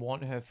studio didn't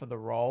want her for the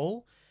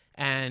role.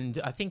 And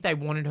I think they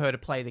wanted her to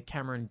play the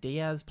Cameron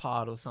Diaz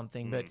part or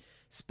something. But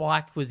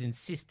Spike was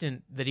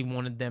insistent that he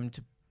wanted them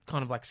to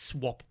kind of like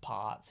swap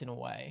parts in a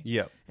way.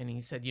 Yeah. And he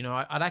said,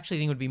 I'd actually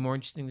think it would be more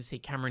interesting to see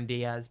Cameron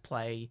Diaz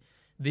play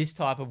this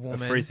type of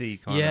woman. A frizzy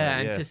kind of,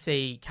 and to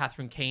see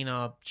Catherine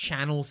Keener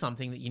channel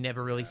something that you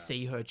never really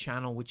see her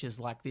channel, which is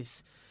like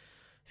this,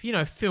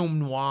 film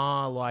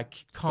noir,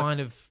 like kind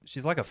of.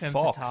 She's like a femme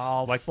fox.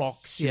 fatale, Like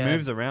fox, she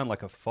moves around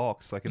like a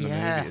fox, like in the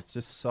movie. It's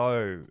just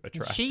so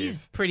attractive. She's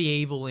pretty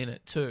evil in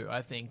it too,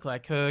 I think.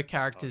 Like her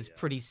character's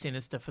pretty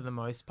sinister for the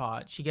most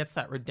part. She gets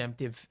that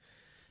redemptive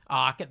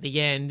arc at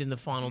the end in the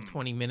final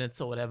 20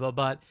 minutes or whatever,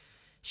 but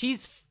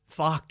she's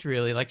fucked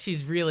really. Like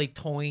she's really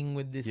toying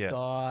with this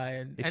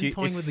guy and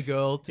toying with the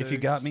girl too. If you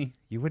got me,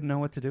 you wouldn't know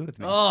what to do with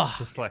me. Oh,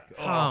 just like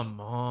come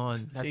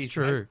on. That's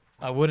true.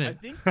 I wouldn't. I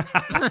think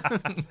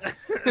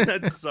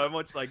that's so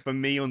much like for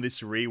me on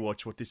this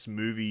rewatch what this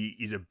movie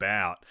is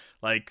about.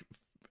 Like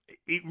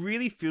it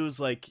really feels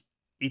like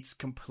it's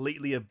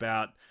completely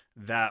about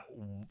that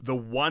the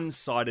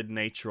one-sided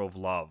nature of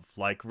love.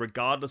 Like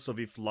regardless of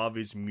if love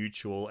is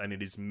mutual and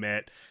it is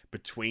met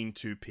between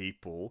two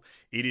people,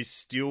 it is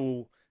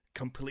still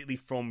completely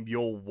from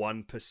your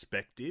one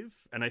perspective.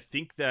 And I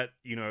think that,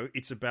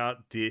 it's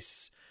about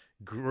this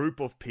group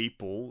of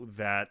people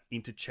that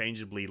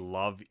interchangeably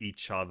love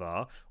each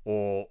other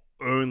or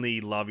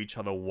only love each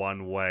other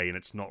one way and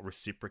it's not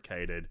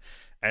reciprocated.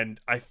 And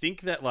I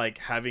think that like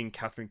having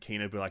Catherine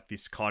Keener be like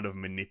this kind of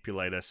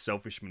manipulator,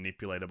 selfish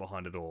manipulator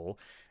behind it all,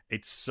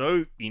 it's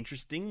so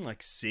interesting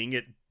like seeing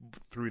it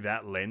through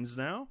that lens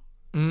now.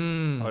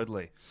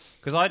 Totally.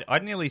 Because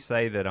I'd nearly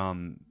say that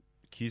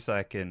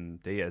Cusack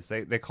and Diaz,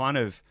 they're kind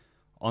of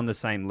on the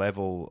same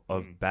level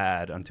of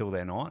bad until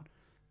they're not.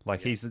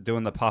 Like he's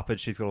doing the puppet,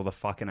 she's got all the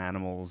fucking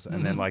animals,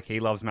 and then like he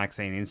loves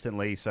Maxine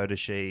instantly, so does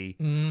she.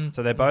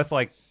 So they're both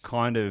like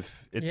kind of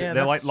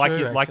they're like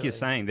you're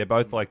saying, they're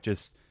both like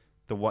just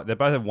they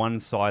both have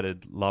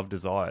one-sided love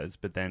desires,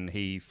 but then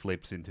he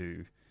flips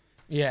into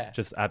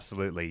just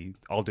absolutely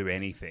I'll do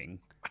anything,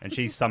 and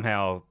she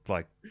somehow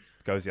like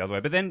goes the other way.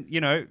 But then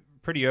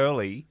pretty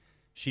early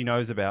she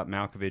knows about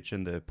Malkovich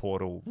and the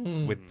portal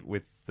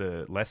with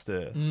the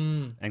Lester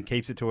and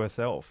keeps it to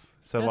herself.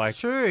 So that's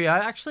true. I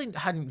actually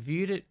hadn't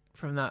viewed it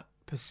from that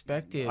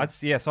perspective.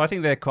 So I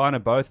think they're kind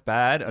of both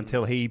bad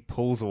until he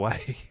pulls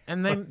away.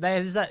 And then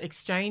there's that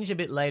exchange a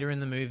bit later in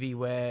the movie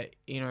where,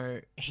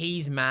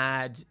 he's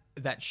mad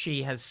that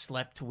she has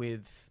slept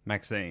with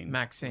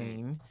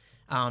Maxine,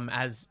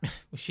 as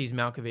she's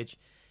Malkovich.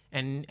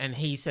 And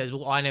he says,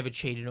 well, I never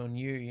cheated on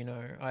you,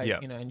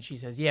 and she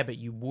says, yeah, but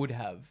you would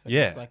have. And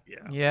it's like,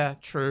 yeah,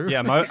 true.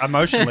 Yeah,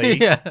 emotionally.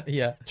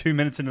 yeah. 2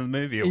 minutes into the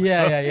movie.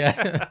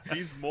 Yeah.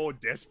 He's more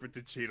desperate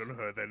to cheat on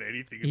her than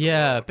anything.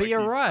 But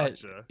you're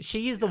right.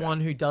 She is the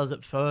one who does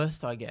it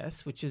first, I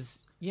guess, which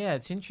is,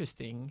 it's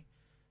interesting.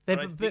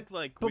 But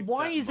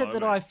why is it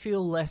that I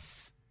feel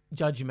less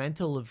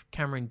judgmental of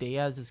Cameron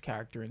Diaz's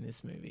character in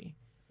this movie?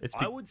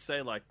 I would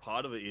say like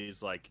part of it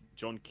is like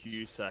John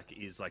Cusack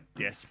is like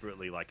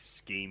desperately like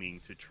scheming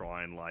to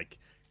try and like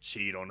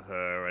cheat on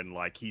her, and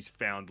like he's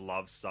found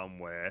love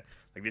somewhere.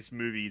 Like this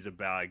movie is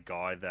about a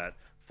guy that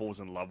falls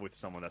in love with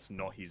someone that's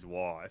not his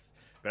wife,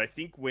 But I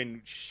think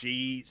when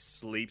she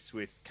sleeps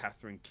with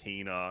Catherine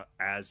Keener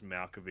as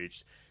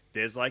Malkovich,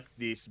 there's like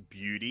this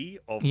beauty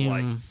of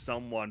like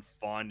someone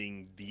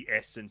finding the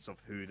essence of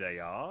who they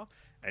are.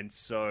 And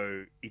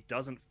so it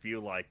doesn't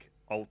feel like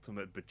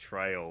ultimate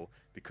betrayal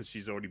because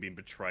she's already been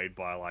betrayed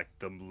by like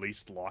the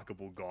least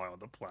likable guy on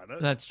the planet.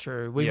 That's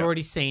true. We've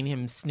already seen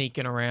him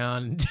sneaking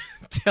around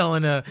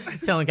telling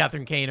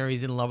Catherine Keener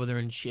he's in love with her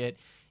and shit.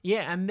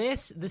 Yeah, and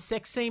the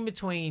sex scene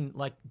between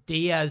like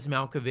Diaz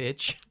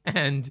Malkovich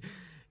and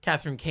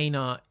Catherine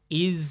Keener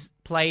is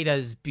played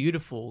as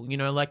beautiful. You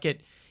know, like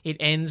it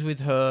ends with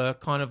her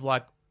kind of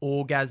like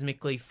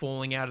orgasmically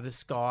falling out of the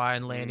sky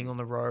and landing on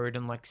the road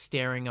and like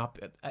staring up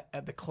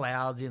at the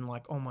clouds in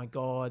like, oh my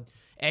God,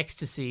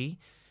 ecstasy.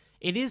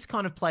 It is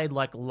kind of played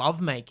like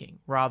lovemaking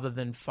rather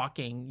than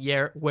fucking.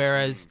 Yeah.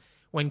 Whereas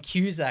when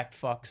Cusack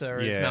fucks her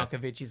as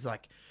Malkovich, he's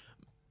like,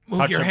 move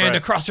Touch your her hand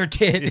breast. across her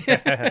tit.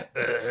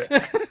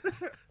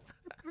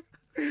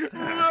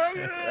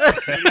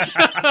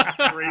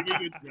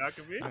 Screaming as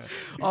Malkovich.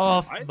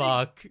 Oh, I think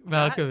fuck.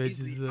 Malkovich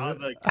that is the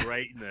other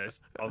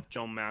greatness of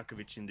John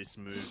Malkovich in this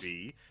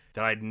movie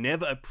that I'd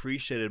never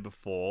appreciated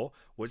before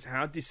was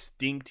how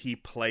distinct he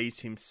plays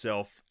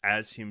himself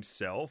as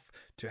himself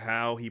to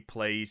how he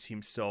plays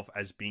himself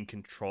as being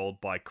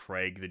controlled by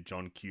Craig, the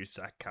John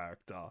Cusack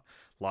character.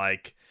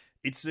 Like,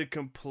 it's a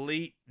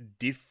complete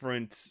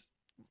different,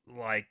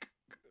 like,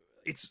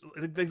 it's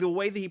the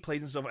way that he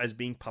plays himself as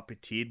being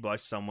puppeteered by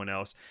someone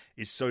else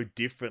is so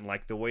different.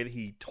 Like the way that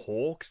he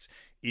talks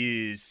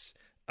is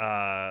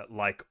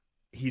like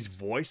his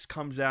voice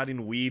comes out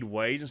in weird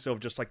ways instead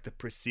of just like the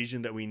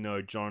precision that we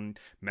know John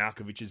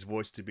Malkovich's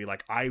voice to be.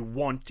 Like, I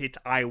want it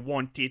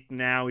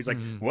now. He's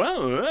like,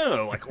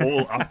 whoa, like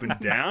all up and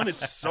down.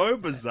 It's so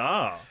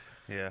bizarre.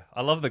 Yeah,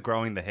 I love the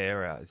growing the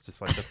hair out. It's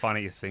just like the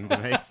funniest thing to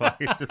me. Like,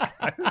 it's just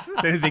like, as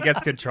soon as he gets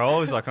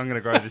control, he's like, I'm going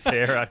to grow this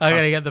hair out. I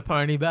got to get the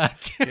pony back.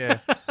 Yeah.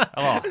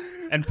 Oh,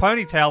 and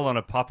ponytail on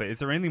a puppet. Is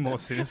there anything more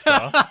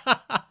sinister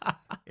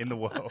in the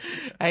world?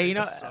 Hey, you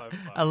know, So funny.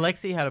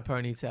 Alexi had a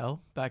ponytail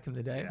back in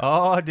the day.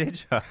 Oh,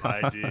 did you?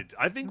 I did.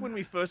 I think when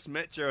we first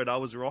met, Jared, I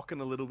was rocking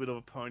a little bit of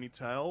a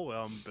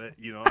ponytail, but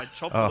you know, I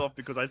chopped it off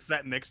because I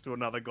sat next to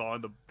another guy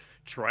on the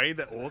train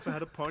that also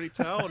had a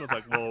ponytail, and I was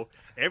like, "Well,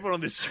 everyone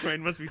on this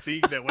train must be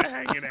thinking that we're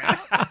hanging out."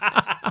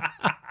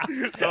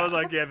 So I was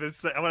like, "Yeah."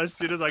 As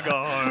soon as I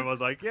got home, I was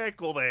like, "Yeah,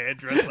 call the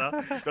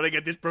hairdresser. Got to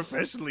get this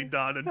professionally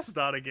done and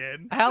start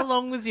again." How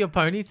long was your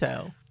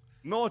ponytail?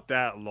 Not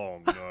that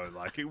long, no.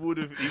 Like it would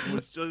have. It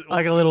was just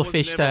Like a little it was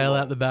never fishtail long.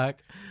 out the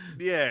back.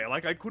 Yeah,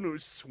 like I couldn't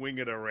swing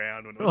it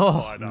around when it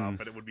was tied up,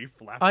 and it would be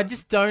flapping. I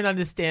just don't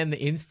understand the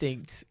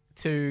instinct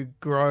to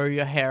grow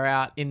your hair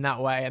out in that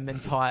way and then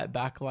tie it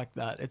back like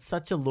that. It's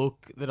such a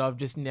look that I've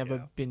just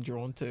never been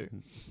drawn to.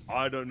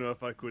 I don't know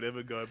if I could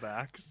ever go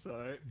back.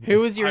 So Who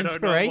was your I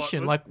don't know what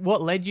inspiration? was- Like,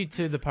 what led you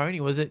to the pony?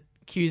 Was it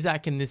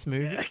Cusack in this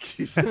movie? Yeah,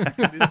 Cusack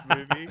in this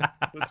movie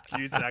was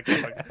Cusack.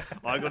 Like,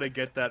 I got to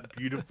get that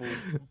beautiful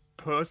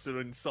person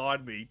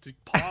inside me to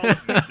pilot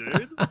me,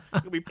 dude.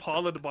 I'll be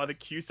piloted by the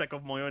Cusack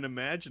of my own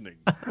imagining.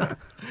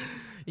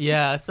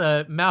 Yeah,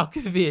 so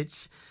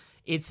Malkovich,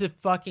 it's a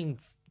fucking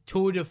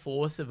tour de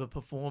force of a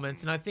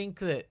performance. And I think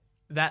that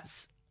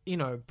that's, you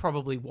know,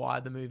 probably why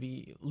the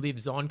movie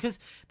lives on. Because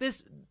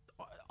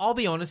I'll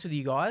be honest with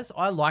you guys,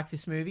 I like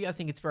this movie. I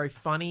think it's very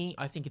funny.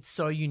 I think it's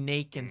so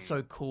unique and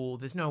so cool.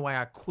 There's no way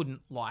I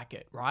couldn't like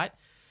it, right?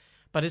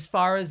 But as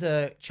far as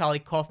a Charlie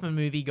Kaufman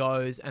movie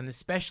goes, and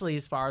especially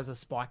as far as a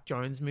Spike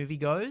Jonze movie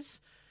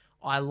goes,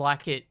 I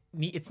like it.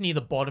 It's near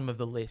the bottom of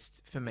the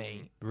list for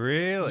me.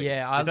 Really?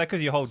 Yeah, Is that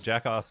because you hold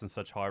Jackass in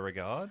such high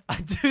regard? I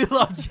do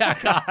love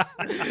Jackass.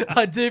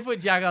 I do put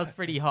Jackass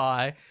pretty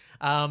high.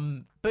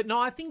 But no,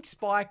 I think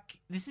Spike,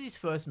 this is his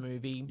first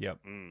movie. Yep.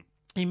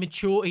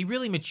 He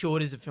really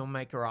matured as a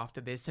filmmaker after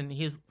this, and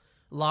his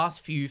last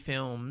few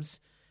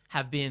films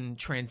have been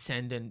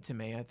transcendent to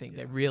me. I think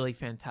they're really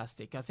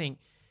fantastic. I think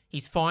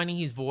he's finding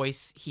his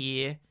voice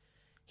here.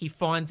 He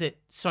finds it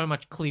so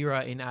much clearer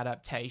in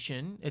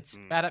Adaptation.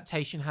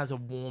 Adaptation has a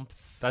warmth,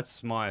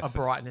 That's my a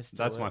brightness to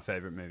That's it. my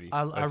favorite movie.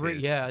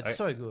 Yeah, it's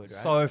so good. Right?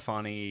 So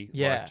funny.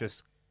 Yeah. Like,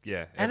 just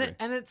and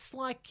everything. it's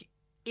like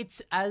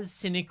it's as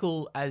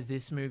cynical as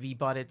this movie,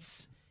 but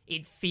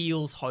it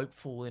feels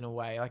hopeful in a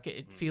way. Like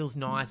it feels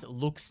nice. It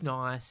looks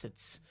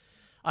nice.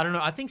 I don't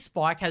know. I think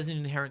Spike has an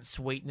inherent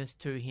sweetness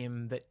to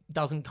him that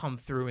doesn't come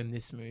through in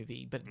this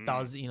movie, but it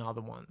does in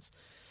other ones.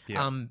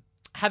 Yeah.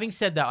 Having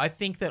said that, I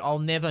think that I'll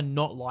never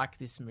not like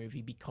this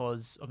movie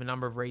because of a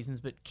number of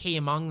reasons, but key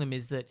among them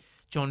is that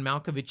John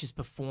Malkovich's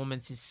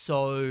performance is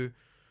so...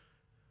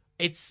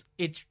 It's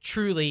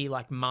truly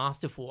like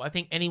masterful. I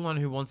think anyone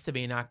who wants to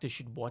be an actor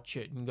should watch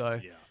it and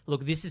go,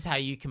 look, this is how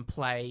you can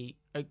play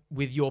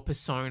with your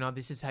persona.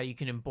 This is how you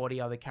can embody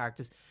other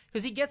characters.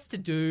 Because he gets to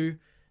do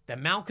the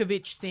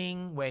Malkovich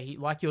thing where he,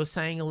 like you're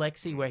saying,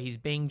 Alexi, where he's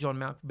being John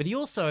Malkovich, but he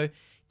also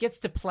gets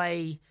to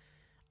play...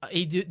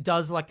 He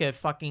does like a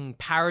fucking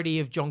parody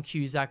of John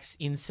Cusack's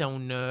incel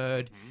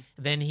nerd.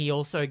 Then he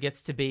also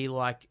gets to be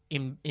like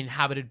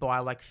inhabited by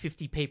like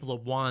 50 people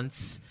at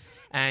once.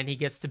 and he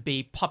gets to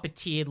be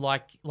puppeteered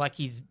like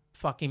he's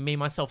fucking Me,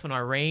 Myself, and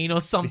Irene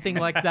or something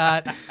like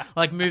that,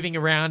 like moving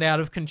around out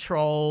of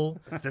control.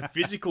 The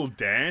physical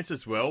dance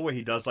as well, where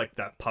he does like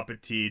that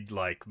puppeteered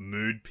like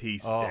mood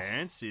piece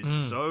dance, is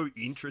so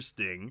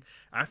interesting.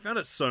 I found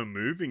it so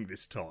moving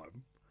this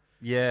time.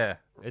 Yeah,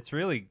 it's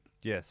really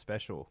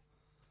special.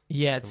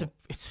 Yeah,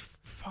 it's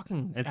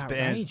fucking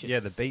outrageous. Yeah,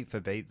 the beat for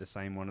beat, the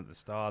same one at the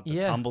start. The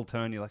Yeah. tumble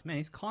turn, you're like, man,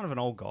 he's kind of an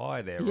old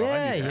guy there, Yeah,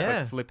 right? He's just yeah.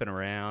 like flipping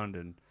around,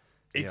 and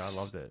I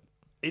loved it.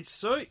 It's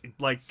so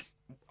like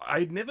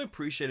I'd never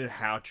appreciated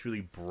how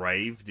truly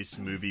brave this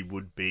movie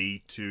would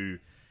be to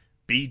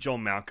be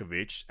John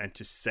Malkovich and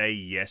to say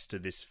yes to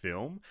this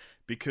film,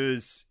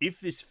 because if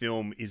this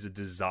film is a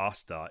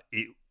disaster,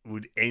 it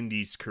would end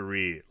his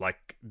career,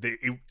 like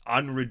it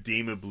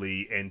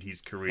unredeemably end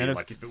his career. And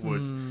like if it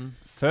was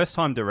First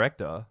time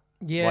director,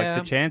 Yeah.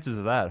 like the chances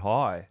of that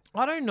high.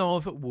 I don't know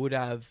if it would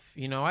have.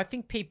 I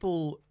think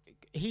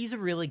he's a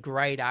really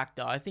great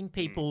actor. I think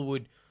people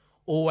would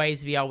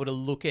always be able to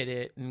look at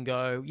it and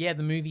go, yeah,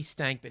 the movie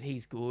stank, but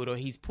he's good, or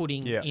he's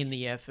putting in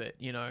the effort,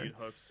 You'd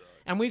hope so.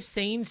 And we've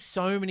seen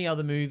so many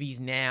other movies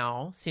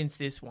now since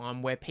this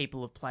one where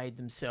people have played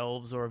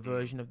themselves or a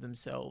version of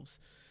themselves.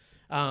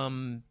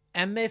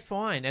 And they're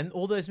fine. And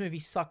all those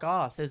movies suck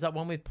ass. There's that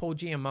one with Paul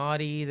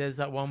Giamatti. There's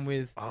that one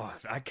with... Oh,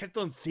 I kept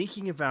on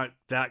thinking about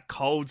that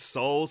Cold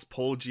Souls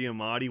Paul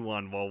Giamatti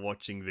one while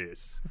watching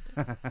this.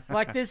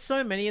 Like, there's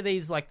so many of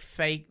these, like,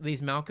 fake,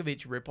 these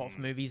Malkovich ripoff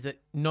movies that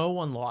no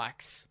one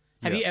likes.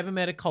 Have you ever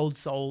met a Cold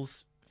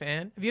Souls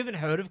fan? Have you ever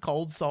heard of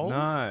Cold Souls?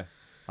 No,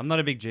 I'm not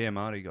a big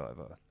Giamatti guy,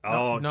 but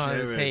Oh, no,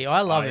 Jared. it's he.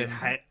 I love him.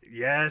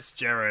 Yes,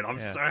 Jared.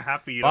 I'm so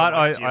happy you but don't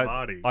like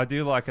Giamatti. I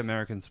do like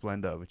American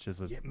Splendor, which is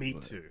me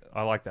too.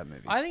 I like that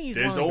movie. I think he's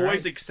There's one of the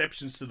always greats.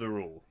 exceptions to the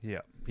rule.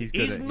 Yeah, he's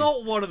good. He's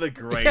not one of the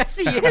greats. Yes,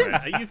 he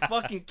is. Are you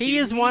fucking kidding He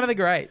is me? one of the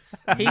greats.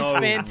 He's No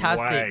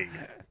fantastic. way.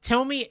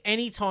 Tell me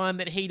any time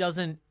that he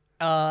doesn't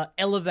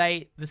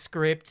elevate the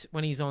script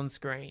when he's on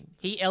screen.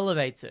 He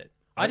elevates it.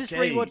 I just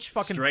Okay, rewatch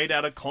fucking... Straight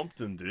Outta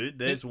Compton, dude.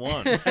 There's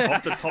one.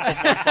 Off the top of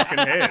my fucking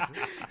head.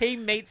 He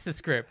meets the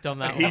script on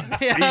that He, one.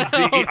 I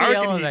reckon he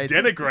elevates it.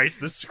 denigrates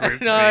the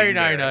script. No, being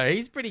there. no.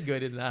 He's pretty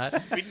good in that.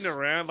 Spinning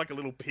around like a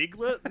little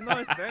piglet?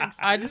 No, thanks.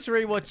 I just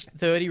rewatched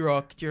 30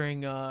 Rock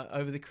during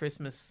over the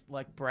Christmas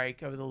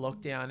break over the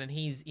lockdown, and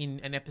he's in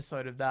an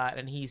episode of that,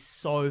 and he's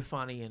so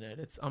funny in it.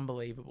 It's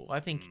unbelievable. I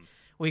think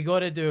we got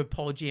to do a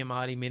Paul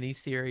Giamatti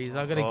miniseries.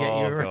 I got to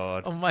get you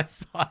God. on my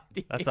side.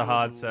 That's a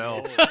hard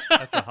sell.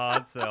 That's a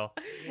hard sell.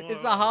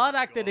 It's a hard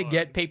actor to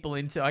get people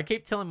into. I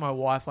keep telling my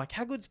wife, like,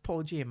 how good's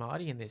Paul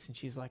Giamatti in this? And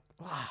she's like,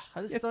 wow,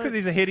 I just It's don't, because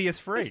he's a hideous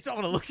I freak. just don't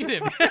want to look at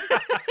him.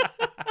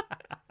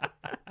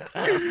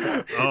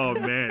 Oh,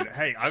 man.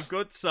 Hey, I've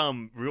got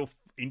some real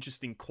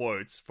interesting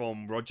quotes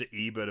from Roger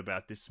Ebert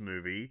about this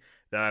movie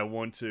that I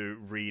want to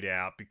read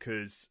out,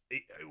 because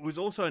it was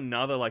also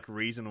another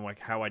reason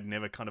how I'd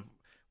never kind of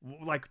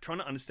trying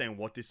to understand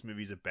what this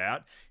movie's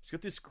about. He's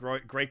got this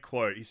great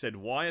quote. He said,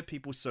 "Why are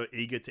people so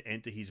eager to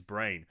enter his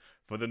brain?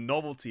 For the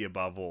novelty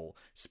above all.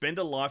 Spend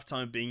a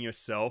lifetime being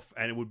yourself,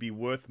 and it would be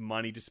worth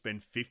money to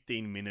spend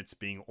 15 minutes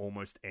being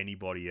almost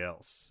anybody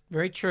else."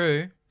 Very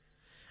true.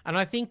 And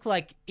I think,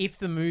 if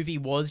the movie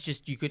was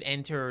just you could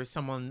enter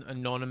someone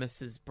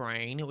anonymous's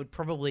brain, it would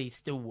probably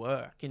still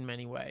work in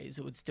many ways.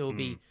 It would still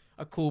be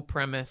a cool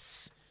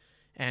premise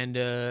and,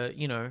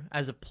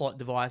 as a plot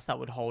device that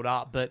would hold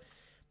up. But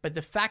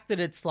the fact that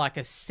it's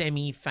a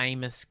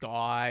semi-famous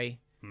guy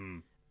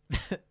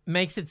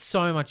makes it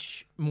so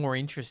much more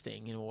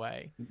interesting in a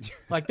way.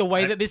 Like the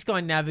way that this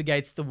guy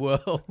navigates the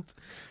world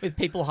with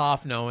people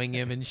half knowing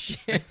him and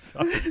shit.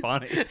 So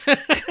funny.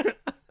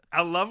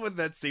 I love when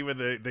that scene where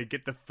they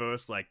get the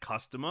first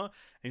customer, and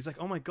he's like,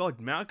 "Oh my god,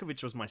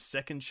 Malkovich was my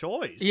second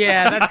choice."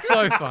 Yeah, that's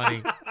so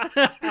funny.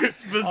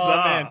 It's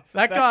bizarre. man.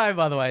 That guy,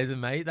 by the way, is a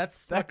mate.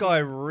 That guy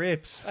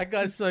rips. That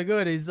guy's so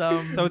good. He's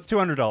So it's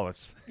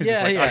 $200.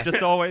 Yeah, yeah. I've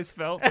just always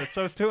felt that.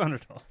 So it's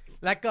 $200.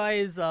 that guy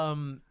is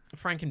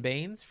Frank and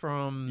Beans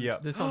from Yeah.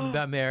 the song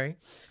about Mary.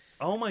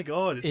 Oh my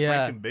god, it's Yeah.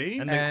 Frank and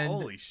Beans. And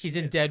Holy shit! he's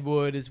in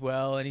Deadwood as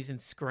well, and he's in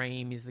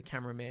Scream. He's the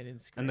cameraman in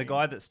Scream. And the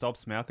guy that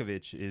stops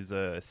Malkovich is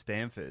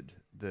Stanford,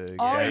 the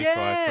Oh, gay yeah,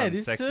 guy from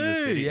this Sex and the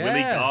too, City. yeah.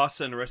 Willie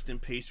Garson, rest in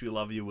peace. We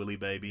love you, Willie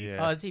baby.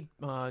 Yeah. Oh, is he?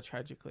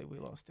 Tragically, we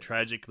lost him.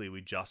 Tragically,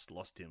 we just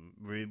lost him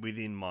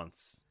within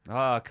months.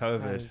 Ah, That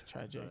COVID. is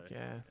tragic.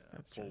 Yeah,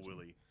 that's Poor tragic.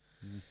 Willie.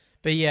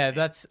 But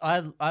yeah,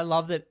 I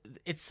love that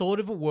it's sort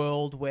of a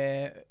world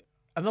where,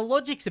 and the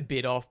logic's a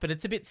bit off, but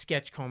it's a bit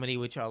sketch comedy,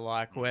 which I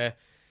like, where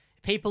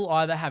people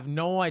either have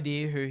no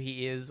idea who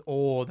he is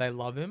or they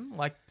love him.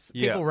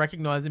 People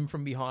recognize him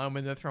from behind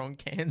when they're throwing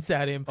cans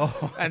at him,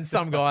 and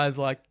some guys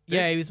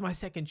yeah, he was my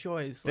second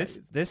choice.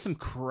 There's some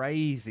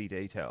crazy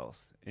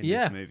details in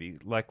Yeah. this movie.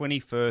 Like when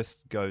he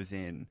first goes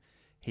in,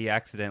 he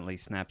accidentally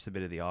snaps a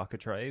bit of the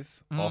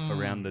architrave off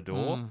around the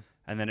door,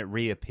 and then it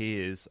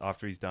reappears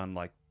after he's done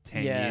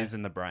 10 Yeah. years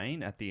in the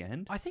brain at the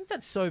end. I think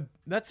that's a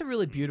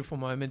really beautiful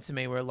moment to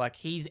me where like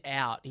he's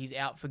out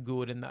for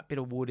good, and that bit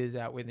of wood is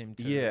out with him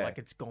too. Yeah. Like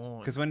it's gone.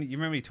 Because when you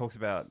remember he talks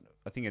about,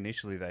 I think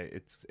initially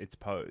it's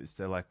posed.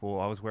 They're like, well,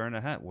 I was wearing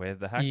a hat. Where'd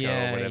the hat go?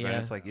 Yeah, Or whatever. yeah.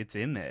 And it's like, it's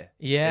in there.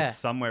 Yeah. It's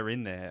somewhere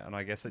in there. And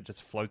I guess it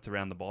just floats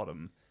around the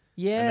bottom.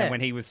 Yeah. And then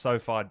when he was so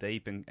far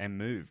deep and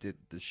moved,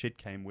 the shit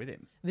came with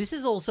him. This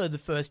is also the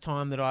first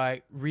time that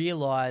I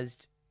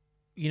realized,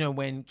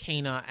 when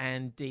Keena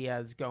and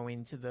Diaz go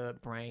into the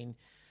brain,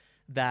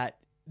 that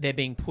they're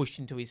being pushed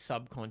into his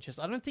subconscious.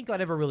 I don't think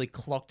I'd ever really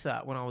clocked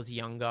that when I was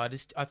younger.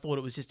 I thought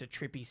it was just a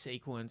trippy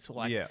sequence,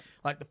 or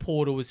like the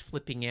portal was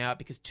flipping out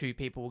because two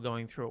people were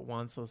going through at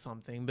once or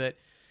something. But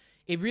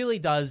it really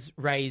does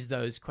raise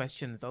those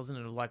questions, doesn't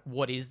it? Of like,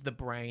 what is the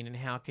brain, and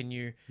how can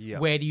you,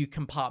 where do you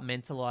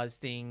compartmentalize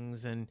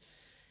things, and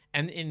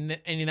in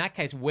that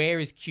case, where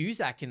is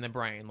Cusack in the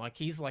brain? Like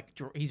he's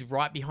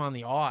right behind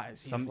the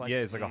eyes. It's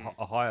like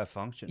a higher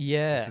function.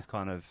 Yeah, it's just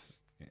kind of.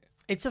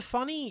 It's a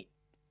funny,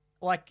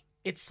 like,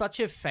 it's such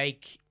a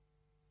fake,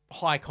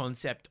 high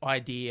concept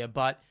idea,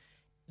 but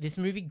this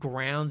movie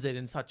grounds it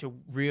in such a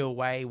real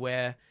way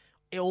where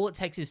all it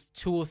takes is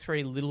 2 or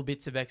 3 little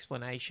bits of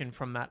explanation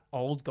from that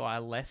old guy,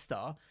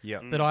 Lester,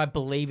 that I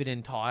believe it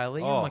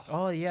entirely. I'm like,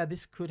 oh yeah,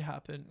 this could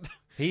happen.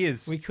 He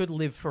is. We could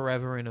live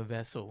forever in a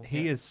vessel.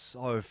 He is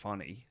so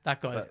funny.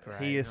 That guy's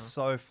great. He is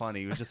so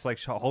funny. He just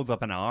like holds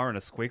up an R and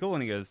a squiggle,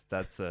 and he goes,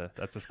 "That's a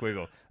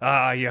squiggle."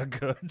 Ah, you're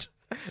good.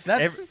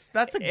 That's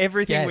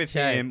everything sketch, with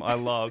him. I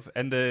love,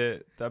 and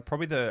the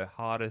probably the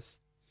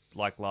hardest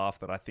like laugh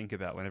that I think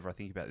about whenever I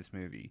think about this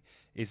movie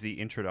is the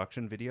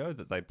introduction video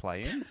that they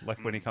play in.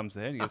 Like when he comes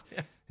in, he goes,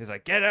 he's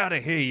like, "Get out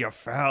of here, you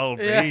foul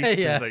beast!"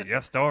 Yeah. He's like,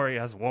 "Your story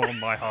has warmed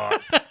my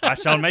heart. I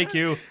shall make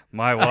you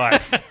my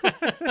wife."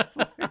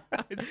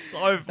 It's so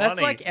funny. That's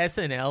like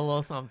SNL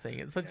or something.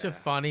 It's such a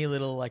funny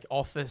little like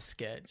Office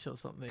sketch or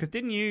something. Because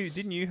didn't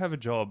you have a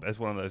job as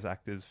one of those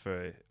actors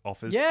for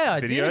Office? Yeah,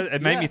 I videos? did.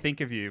 It made me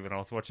think of you when I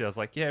was watching. I was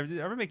like, yeah, I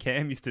remember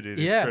Cam used to do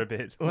this for a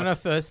bit. When I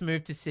first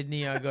moved to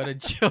Sydney, I got a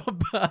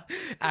job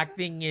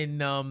acting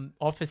in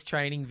office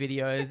training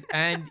videos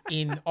and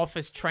in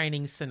office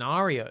training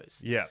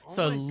scenarios. Yeah.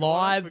 So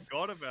I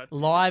forgot about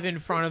live this. in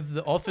front of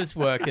the office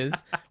workers,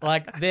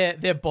 like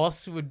their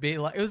boss would be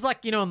like, it was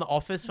like, in the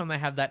office when they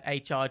have that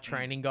HR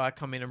training guy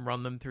come in and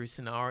run them through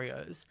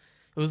scenarios.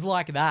 It was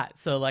like that.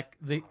 So like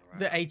the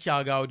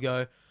HR guy would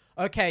go,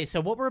 okay, so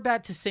what we're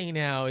about to see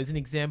now is an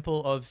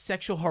example of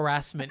sexual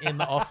harassment in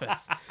the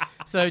office.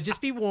 So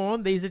just be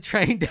warned, these are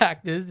trained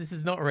actors. This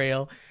is not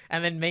real.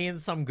 And then me and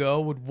some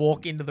girl would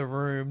walk into the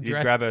room. You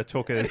grab her,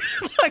 took her.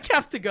 Like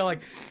have to go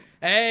like,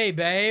 hey,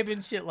 babe,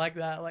 and shit like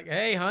that. Like,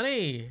 hey,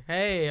 honey,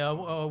 hey,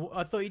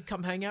 I thought you'd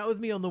come hang out with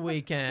me on the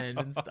weekend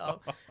and stuff.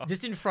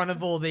 Just in front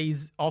of all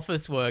these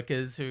office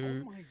workers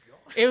who... Oh my God.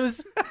 It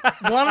was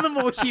one of the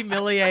more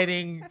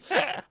humiliating.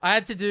 I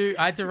had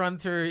to run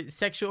through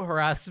sexual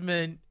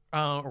harassment,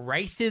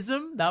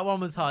 racism. That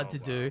one was hard to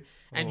do.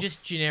 And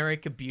just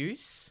generic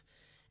abuse.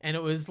 And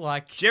it was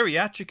like...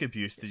 Geriatric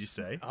abuse, did you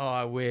say? Oh,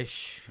 I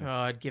wish. Oh,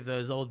 I'd give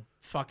those old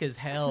fuckers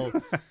hell.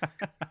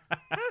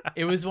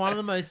 It was one of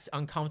the most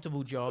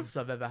uncomfortable jobs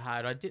I've ever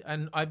had.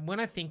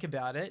 When I think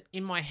about it,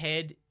 in my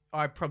head,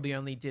 I probably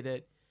only did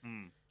it...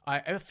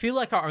 I feel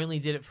like I only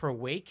did it for a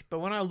week, but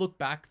when I look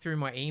back through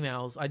my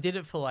emails, I did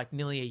it for like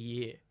nearly a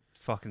year.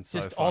 Fucking so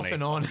just funny. off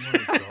and on.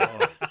 Oh my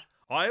God.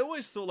 I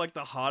always thought like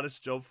the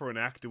hardest job for an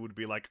actor would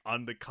be like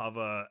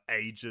undercover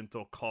agent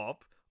or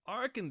cop.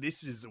 I reckon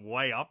this is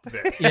way up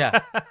there. Yeah,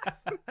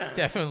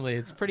 definitely.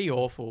 It's pretty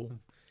awful.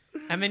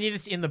 And then you're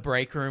just in the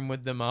break room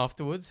with them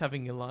afterwards,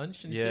 having your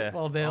lunch and shit,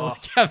 while they're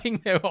like having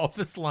their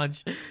office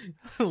lunch,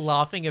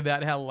 laughing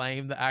about how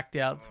lame the act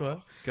outs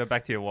were. Go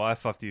back to your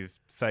wife after you've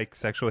fake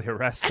sexually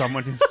harassed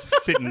someone who's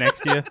sitting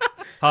next to you,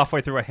 halfway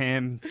through a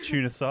ham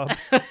tuna sub.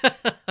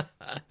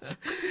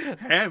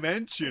 Ham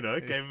and tuna.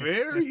 Okay,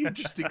 very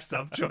interesting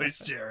sub choice,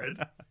 Jared.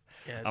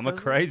 Yeah, I'm a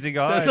crazy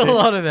guy. There's a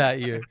lot about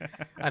you.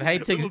 I'd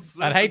hate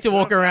to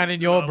walk around in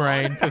your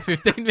brain for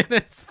 15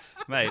 minutes.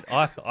 Mate,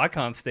 I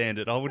can't stand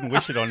it. I wouldn't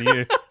wish it on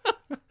you.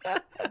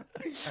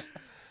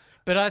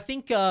 But I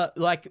think,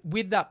 like,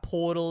 with that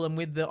portal and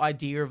with the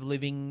idea of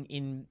living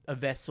in a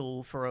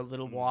vessel for a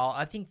little while,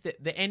 I think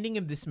that the ending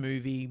of this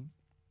movie,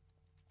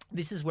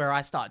 this is where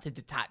I start to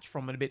detach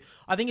from it a bit.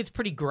 I think it's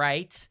pretty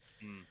great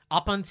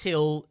up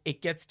until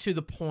it gets to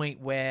the point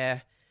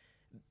where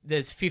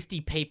there's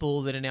 50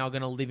 people that are now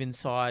going to live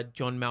inside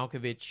John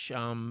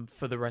Malkovich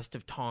for the rest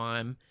of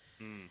time.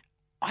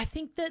 I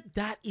think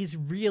that is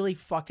really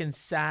fucking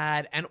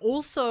sad and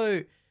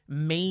also...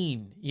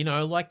 mean,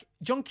 like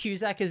John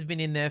Cusack has been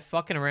in there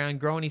fucking around,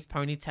 growing his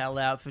ponytail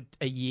out for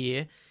a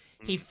year.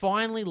 He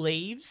finally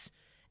leaves,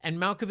 and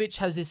Malkovich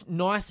has this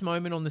nice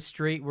moment on the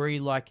street where he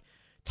like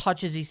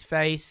touches his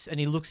face and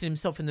he looks at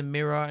himself in the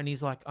mirror and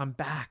he's like, I'm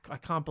back. I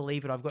can't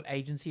believe it. I've got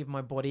agency of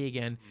my body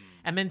again.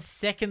 And then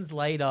seconds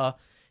later,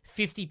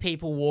 50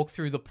 people walk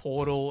through the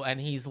portal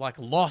and he's like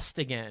lost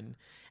again.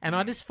 And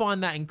I just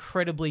find that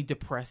incredibly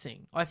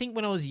depressing. I think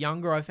when I was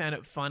younger, I found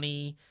it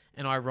funny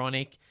and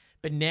ironic.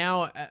 But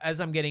now, as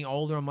I'm getting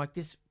older, I'm like,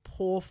 this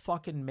poor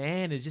fucking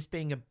man is just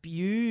being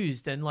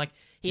abused, and like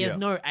he has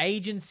no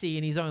agency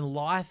in his own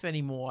life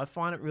anymore. I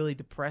find it really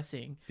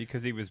depressing.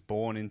 Because he was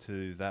born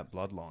into that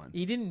bloodline.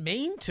 He didn't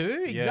mean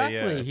to,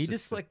 exactly. He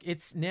just like,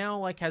 it's now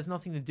like has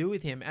nothing to do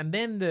with him. And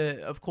then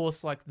of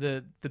course, like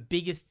the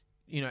biggest,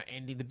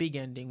 ending, the big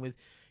ending with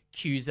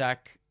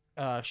Cusack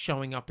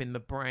showing up in the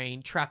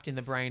brain, trapped in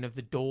the brain of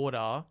the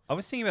daughter. I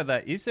was thinking about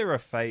that. Is there a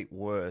fate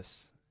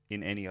worse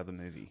in any other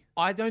movie?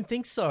 I don't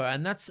think so,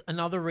 and that's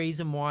another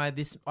reason why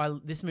this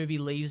movie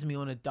leaves me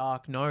on a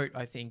dark note,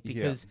 I think,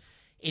 because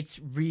it's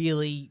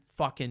really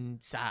fucking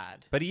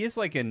sad. But he is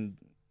like an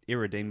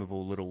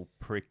irredeemable little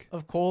prick.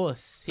 Of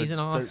course, he's an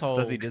asshole.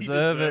 Does he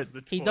deserve it?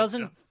 He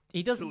doesn't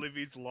to live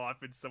his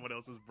life in someone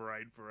else's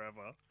brain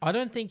forever. I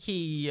don't think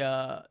he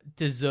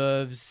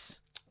deserves.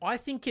 I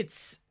think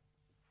it's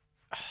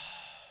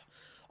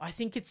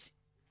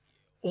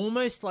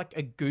almost like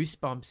a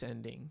Goosebumps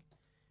ending.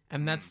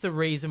 And that's the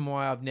reason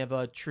why I've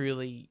never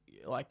truly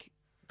like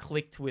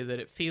clicked with it.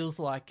 It feels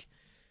like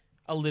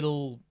a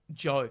little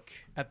joke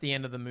at the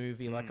end of the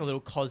movie, like a little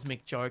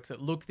cosmic joke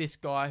that, look, this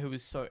guy who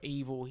is so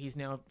evil, he's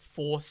now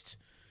forced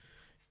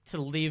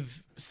to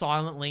live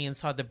silently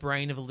inside the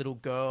brain of a little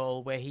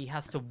girl where he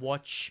has to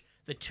watch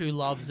the two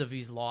loves of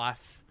his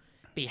life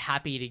be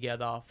happy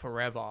together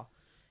forever.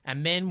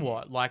 And then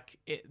what? Like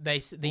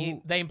they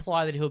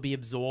imply that he'll be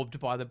absorbed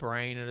by the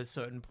brain at a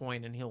certain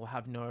point, and he'll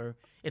have no.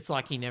 It's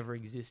like he never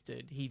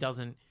existed.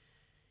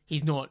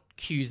 He's not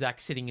Cusack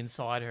sitting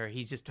inside her.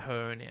 He's just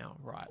her now,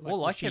 right?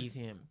 Like, she's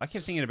him. I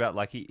kept thinking about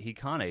like he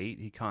can't eat,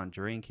 he can't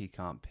drink, he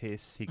can't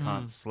piss, he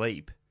can't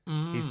sleep.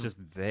 He's just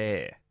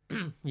there.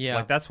 Yeah,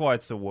 like that's why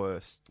it's the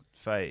worst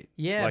fate.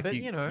 Yeah, like, but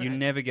you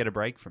never get a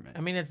break from it. I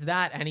mean, it's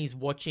that, and he's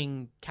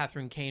watching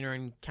Catherine Keener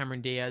and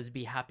Cameron Diaz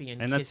be happy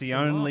and that's the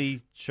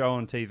only show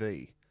on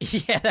TV.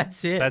 Yeah,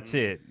 that's it. That's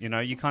it. You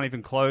can't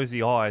even close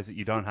the eyes that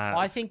you don't have.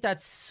 I think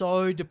that's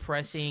so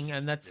depressing,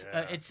 and that's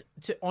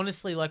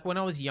honestly, like when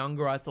I was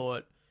younger, I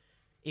thought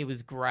it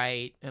was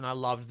great, and I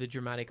loved the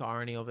dramatic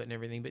irony of it and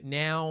everything. But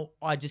now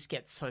I just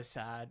get so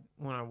sad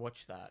when I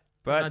watch that.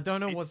 But and I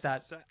don't know what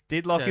that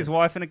did lock his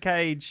wife in a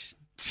cage.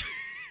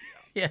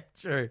 Yeah,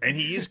 true. And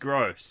he is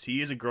gross.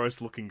 He is a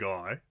gross-looking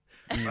guy.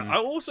 I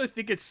also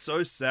think it's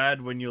so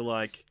sad when you're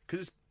like,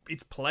 because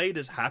it's played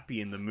as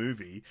happy in the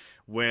movie,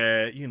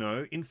 where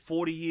in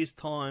 40 years'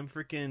 time,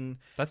 freaking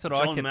that's what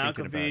John I kept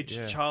Malkovich,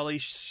 about, Charlie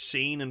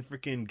Sheen, and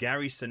freaking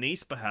Gary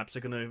Sinise perhaps are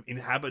going to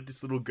inhabit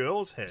this little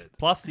girl's head.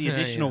 Plus the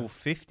additional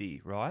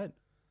 50, right?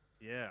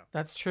 Yeah,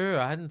 that's true.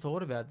 I hadn't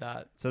thought about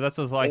that. So that's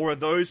what's like. Or are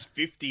those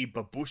 50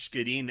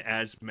 babushka'd in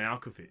as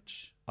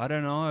Malkovich? I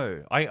don't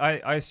know.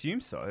 I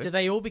assume so. Do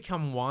they all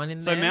become one in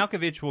there? So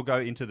Malkovich will go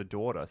into the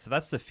daughter. So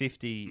that's the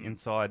 50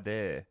 inside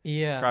there.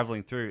 Yeah.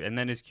 Traveling through. And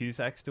then is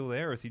Cusack still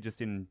there, or is he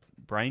just in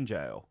brain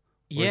jail?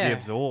 Or is he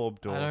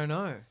absorbed? Or... I don't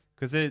know.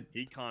 Because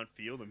he can't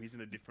feel them. He's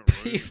in a different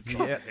room inside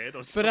the head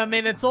or something. But I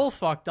mean, it's all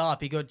fucked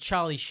up. You got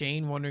Charlie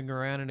Sheen wandering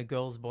around in a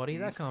girl's body.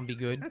 That can't be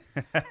good.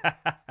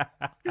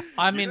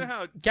 I mean,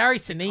 Gary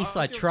Sinise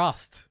I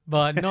trust,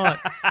 but not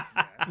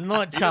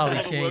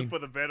Charlie Sheen. Work for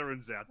the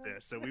veterans out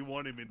there, so we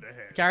want him in the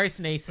head. Gary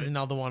Sinise is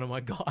another one of my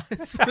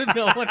guys.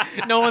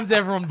 no one's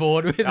ever on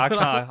board with.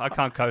 I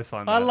can't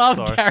co-sign that. I love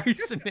Gary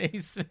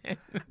Sinise, man.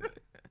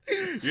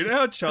 You know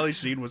how Charlie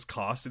Sheen was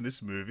cast in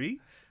this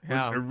movie?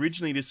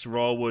 Originally, this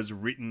role was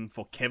written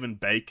for Kevin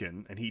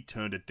Bacon, and he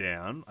turned it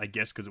down, I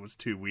guess because it was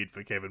too weird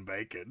for Kevin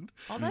Bacon.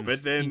 Oh,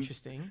 that's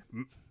interesting.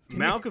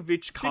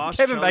 Malkovich cast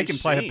Kevin Charlie Bacon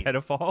Sheen. play a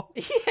pedophile?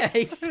 Yeah,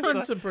 he's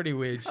done some pretty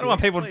weird shit. I don't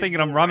want people thinking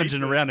I'm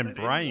rummaging around in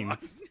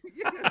brains.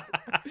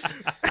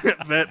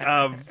 But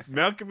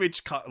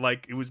Malkovich,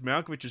 it was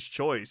Malkovich's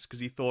choice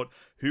because he thought,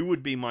 who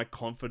would be my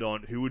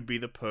confidant? Who would be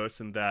the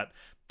person that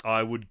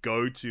I would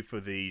go to for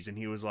these? And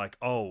he was like,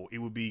 oh, it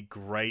would be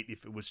great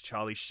if it was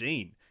Charlie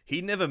Sheen.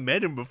 He never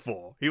met him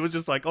before. He was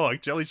just like, oh,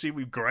 Charlie Sheen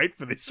would be great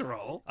for this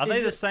role. Are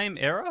they the same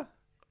era?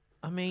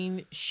 I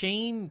mean,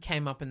 Sheen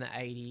came up in the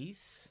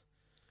 80s.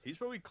 He's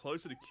probably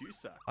closer to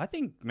Cusack. I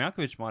think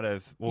Malkovich might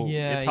have... Well,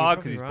 yeah, it's hard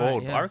because he's right,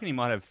 bald, yeah. but I reckon he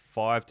might have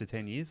 5 to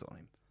 10 years on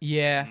him.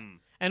 Yeah.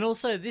 And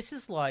also, this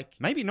is like...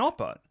 Maybe not,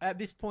 but... At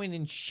this point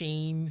in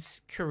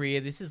Sheen's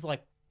career, this is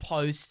like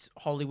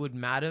post-Hollywood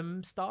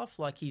Madam stuff.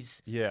 Like,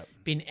 he's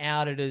been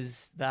outed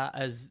as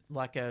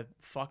like a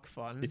fuck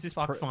fun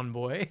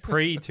boy.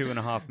 Pre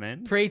 2.5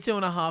 Men? Pre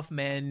 2.5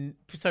 Men.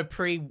 So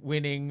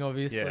pre-winning,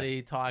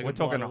 obviously, Tiger We're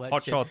talking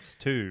Hot Shots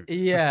 2.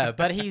 Yeah,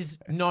 but he's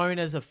known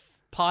as a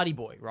party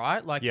boy,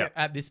 right? Like,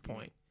 at this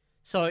point.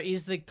 So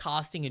is the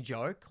casting a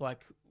joke?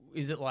 Like,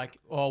 is it like,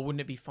 oh,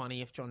 wouldn't it be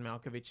funny if John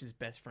Malkovich's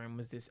best friend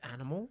was this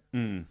animal?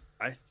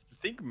 I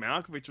think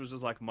Malkovich was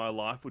just like, my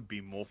life would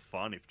be more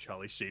fun if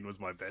Charlie Sheen was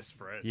my best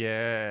friend.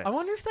 Yeah. I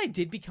wonder if they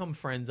did become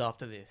friends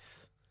after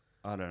this.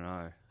 I don't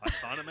know. I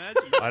can't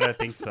imagine. I don't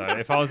think so.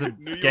 If I was a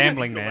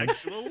gambling man.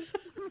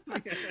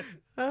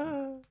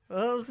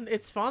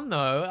 It's fun,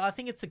 though. I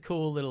think it's a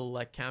cool little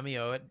like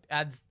cameo. It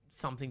adds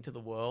something to the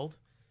world.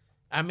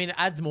 I mean, it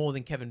adds more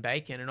than Kevin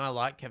Bacon, and I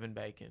like Kevin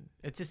Bacon.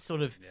 It's just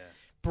sort of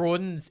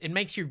broadens. It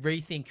makes you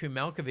rethink who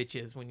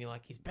Malkovich is when you're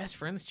like, his best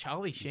friend's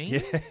Charlie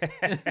Sheen.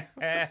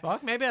 Yeah.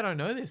 Fuck, maybe I don't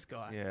know this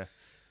guy. Yeah.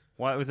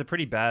 Well, it was a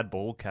pretty bad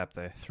ball cap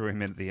they threw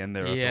him in at the end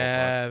there.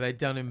 Yeah, they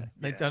done him.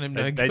 They done him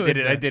no They good.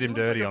 They did him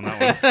dirty on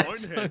that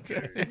one.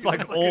 It's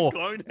like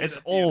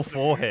all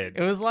forehead.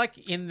 It was like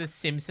in The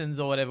Simpsons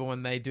or whatever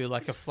when they do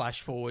like a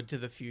flash forward to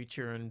the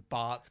future and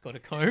Bart's got a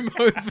comb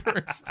over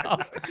and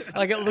stuff.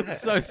 Like it looks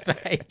so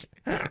fake.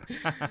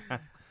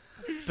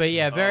 But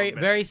yeah,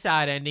 very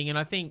sad ending. And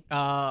I think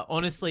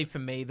honestly for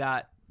me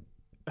that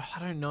I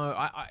don't know.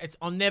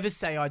 I'll never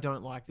say I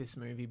don't like this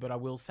movie, but I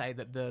will say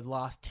that the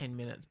last 10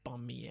 minutes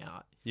bum me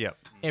out. Yep.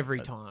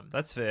 Every time.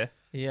 That's fair.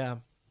 Yeah.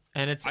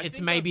 And it's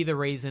maybe the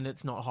reason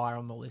it's not higher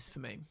on the list for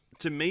me.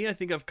 To me, I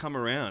think I've come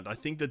around. I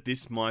think that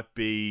this might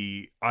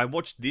be... I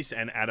watched this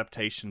and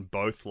Adaptation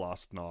both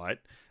last night,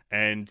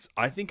 and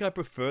I think I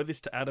prefer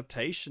this to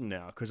Adaptation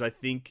now, because I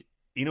think,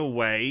 in a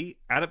way,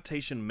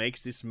 Adaptation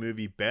makes this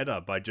movie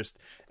better by just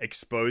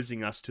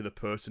exposing us to the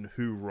person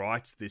who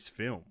writes this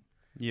film.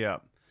 Yeah.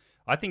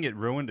 I think it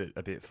ruined it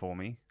a bit for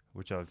me,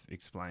 which I've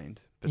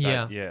explained. But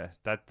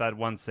that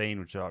one scene,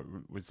 which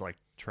was like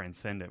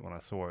transcendent when I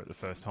saw it the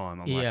first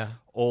time. I'm like,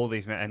 all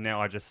these and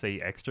now I just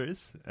see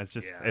extras. It's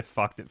just it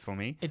fucked it for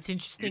me. It's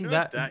interesting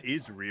that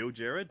is real,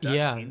 Jared.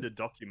 That's in the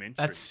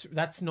documentary.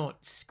 That's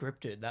not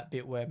scripted. That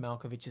bit where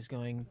Malkovich is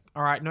going,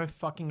 all right, no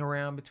fucking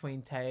around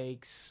between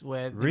takes.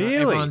 Where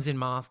everyone's in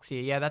masks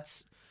here. Yeah,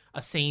 that's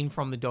a scene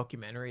from the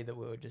documentary that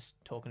we were just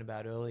talking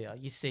about earlier.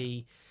 You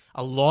see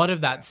a lot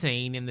of that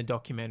scene in the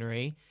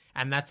documentary,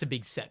 and that's a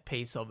big set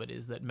piece of it,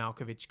 is that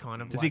Malkovich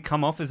kind of Does he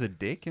come off as a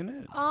dick in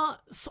it?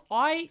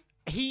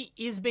 He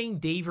is being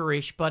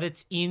diva-ish, but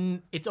it's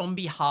on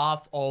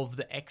behalf of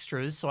the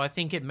extras, so I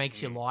think it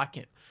makes you like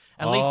him.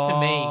 At least to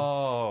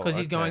me. Because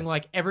he's going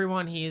like,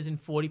 everyone here is in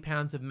 40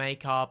 pounds of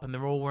makeup and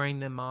they're all wearing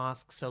their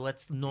masks, so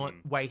let's not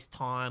waste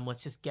time.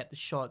 Let's just get the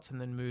shots and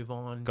then move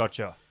on.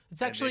 Gotcha.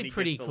 It's actually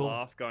pretty cool.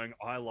 Laugh going,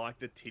 I like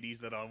the titties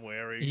that I'm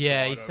wearing.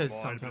 Yeah, so he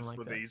says something like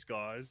for that. These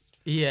guys.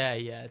 Yeah,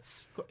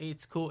 it's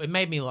cool. It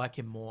made me like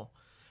him more.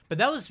 But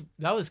that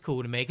was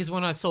cool to me, because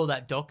when I saw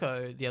that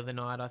doco the other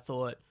night, I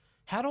thought,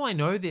 how do I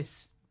know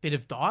this bit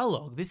of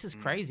dialogue? This is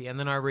crazy. And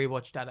then I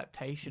rewatched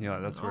Adaptation. Yeah,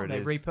 that's where it is.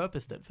 They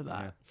repurposed it for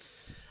that.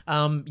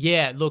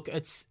 Yeah.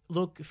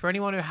 Look, for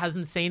anyone who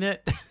hasn't seen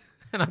it,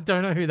 and I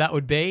don't know who that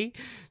would be,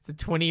 it's a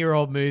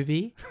 20-year-old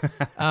movie.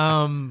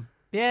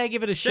 Yeah,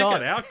 give it a shot.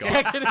 Check it out, guys.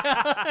 Check it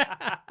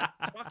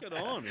out. Chuck it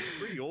on. It's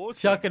pretty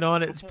awesome. Chuck it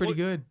on. It's pretty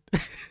good.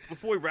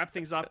 Before we wrap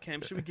things up,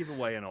 Cam, should we give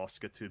away an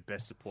Oscar to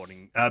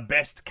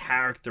best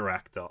character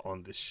actor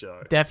on this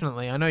show?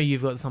 Definitely. I know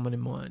you've got someone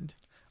in mind.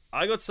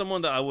 I got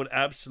someone that I would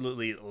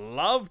absolutely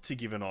love to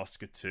give an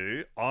Oscar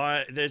to.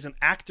 There's an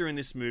actor in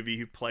this movie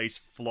who plays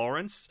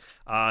Florence,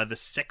 the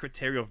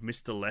secretary of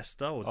Mr.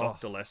 Lester, or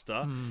Dr.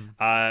 Lester.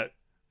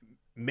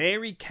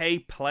 Mary Kay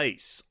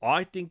Place.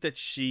 I think that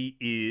she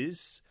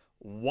is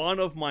one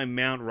of my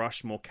Mount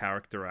Rushmore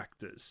character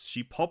actors.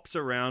 She pops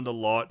around a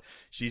lot.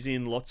 She's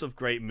in lots of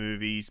great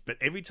movies, but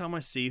every time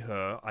I see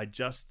her, I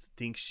just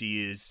think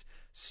she is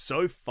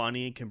so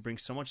funny and can bring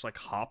so much like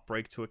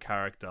heartbreak to a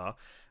character.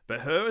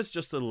 But her as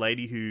just a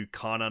lady who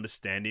can't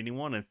understand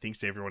anyone and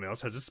thinks everyone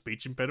else has a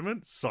speech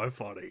impediment, so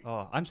funny.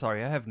 Oh, I'm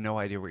sorry. I have no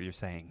idea what you're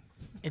saying.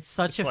 It's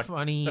such a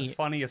funny... The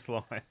funniest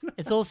line.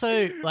 It's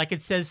also, like,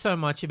 it says so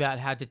much about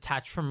how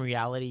detached from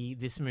reality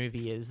this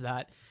movie is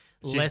that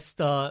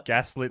Lester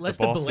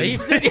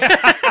believes it.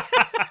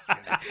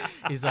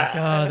 He's like,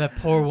 oh, that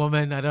poor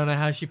woman. I don't know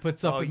how she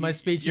puts up with my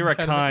speech. You're a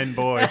kind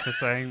boy for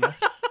saying that.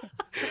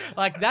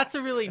 Like, that's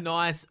a really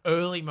nice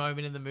early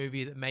moment in the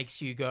movie that makes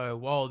you go,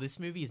 whoa, this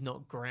movie is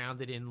not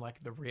grounded in,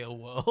 like, the real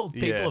world.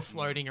 People are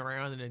floating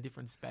around in a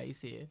different space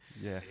here.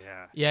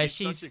 Yeah,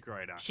 she's such a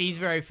great actor. She's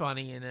very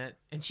funny in it.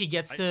 And she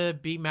gets to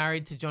be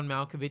married to John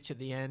Malkovich at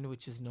the end,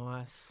 which is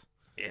nice.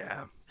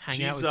 Yeah.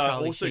 Hang out She's with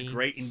Charlie also Sheen.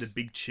 great in The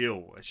Big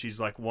Chill. She's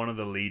like one of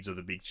the leads of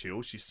The Big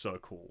Chill. She's so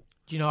cool.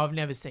 Do you know, I've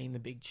never seen The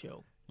Big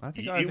Chill. I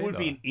think it would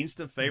be an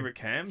instant favorite,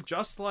 Cam.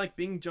 Just like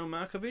being John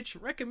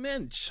Malkovich,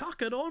 recommend.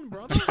 Chuck it on,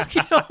 brother. Chuck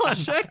it on.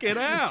 Check it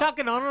out. Chuck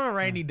it on a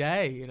rainy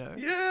day, you know.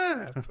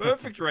 Yeah,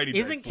 perfect rainy day.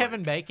 Isn't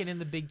Kevin Bacon in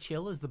The Big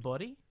Chill as the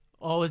body?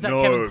 Or is that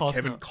no, Kevin Costner?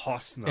 Kevin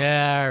Costner.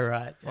 Yeah,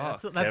 right. Yeah,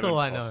 that's all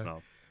I know.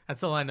 Costner.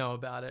 That's all I know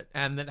about it.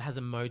 And that has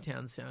a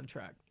Motown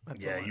soundtrack.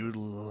 That's all I know. You would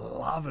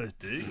love it,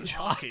 dude.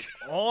 Chuck it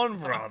on,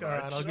 brother.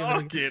 Right,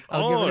 I'll give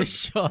it a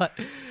shot.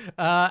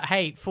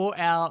 Hey, for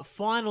our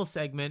final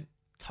segment,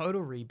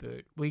 total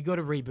reboot. We got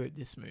to reboot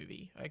this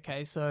movie.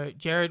 Okay, so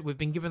Jared, we've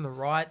been given the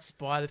rights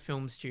by the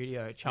film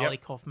studio. Charlie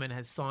Kaufman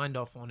has signed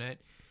off on it.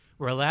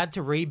 We're allowed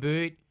to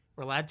reboot.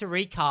 We're allowed to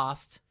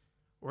recast.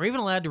 We're even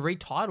allowed to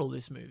retitle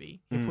this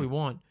movie if we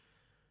want.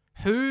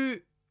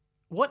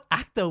 What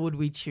actor would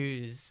we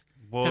choose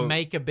to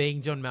make a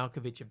Being John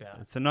Malkovich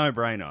about? It's a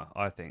no-brainer,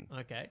 I think.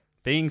 Okay.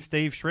 Being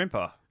Steve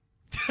Shrimper.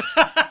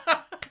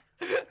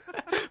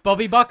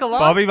 Bobby Buckle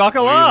Up. Bobby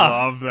Buckle We Up.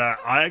 love that.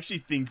 I actually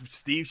think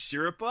Steve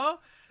Shirapa.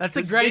 That's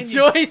a great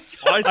choice.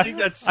 I think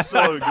that's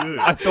so good.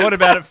 I thought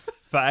about it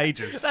for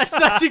ages. That's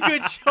such a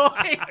good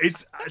choice.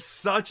 It's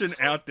such an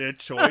out there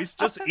choice.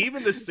 Just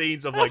even the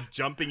scenes of like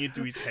jumping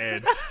into his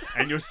head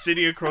and you're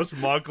sitting across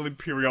Michael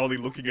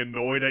Imperioli looking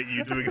annoyed at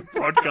you doing a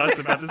podcast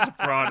about The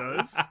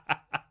Sopranos.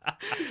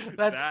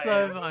 That's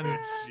so funny.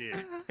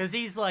 Shit. Because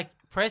he's like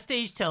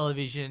prestige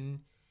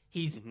television.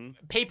 He's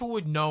people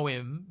would know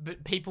him,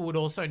 but people would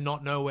also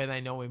not know where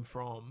they know him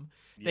from.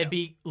 There'd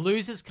be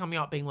losers coming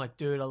up being like,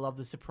 dude, I love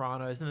The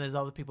Sopranos. And there's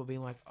other people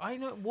being like, I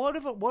know, what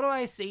have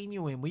I seen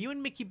you in? Were you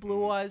in Mickey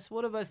Blue Eyes?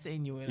 What have I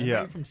seen you in? I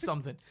know you from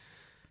something.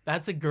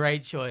 That's a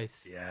great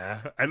choice. Yeah.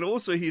 And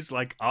also he's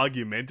like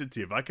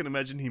argumentative. I can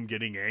imagine him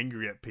getting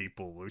angry at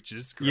people, which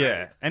is great.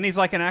 Yeah. And he's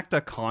like an actor,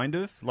 kind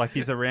of. Like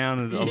he's around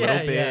a little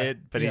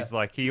bit, but he's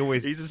like,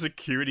 he's a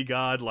security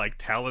guard, like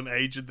talent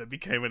agent that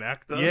became an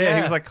actor. Yeah,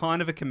 he was like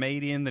kind of a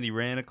comedian, then he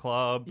ran a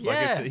club.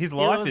 Yeah. Like his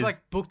life was is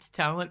like booked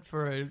talent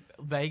for a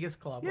Vegas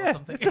club or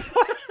something.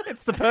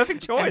 It's the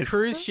perfect choice. And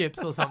cruise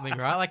ships or something,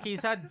 right? Like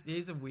he's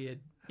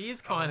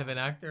kind of an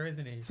actor,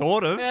 isn't he?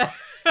 Sort of.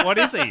 What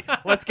is he?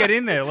 Let's get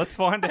in there. Let's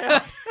find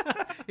out.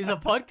 He's a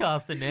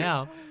podcaster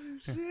now.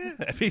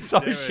 It'd be so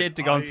shit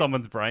to go on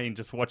someone's brain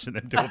just watching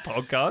them do a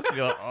podcast.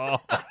 You're like, oh,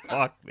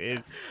 fuck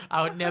this.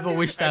 I would never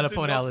wish that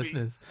upon our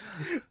listeners.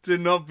 To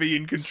not be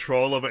in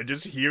control of it,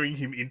 just hearing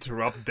him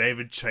interrupt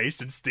David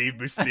Chase and Steve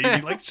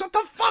Buscemi, like, shut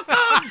the fuck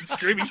up!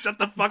 Screaming, shut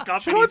the fuck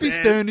up. Should I be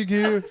standing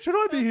here? Should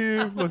I be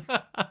here?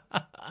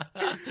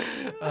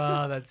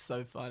 Oh, that's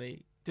so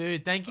funny.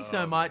 Dude, thank you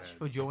so much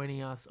for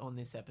joining us on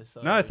this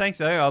episode. No, thanks.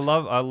 I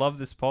love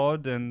this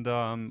pod, and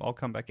I'll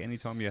come back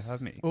anytime you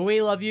have me. Well,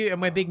 we love you, and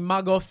we're big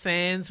Mug Off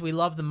fans. We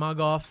love the Mug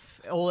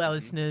Off. All our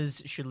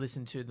listeners should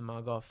listen to the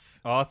Mug Off.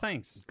 Oh,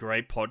 thanks.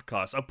 Great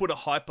podcast. I'll put a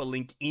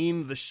hyperlink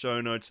in the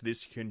show notes to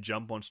this. You can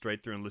jump on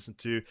straight through and listen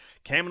to.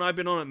 Cam and I have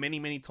been on it many,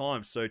 many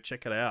times, so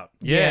check it out.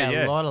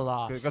 Yeah. A lot of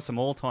laughs. We've got some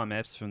all-time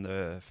apps from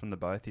the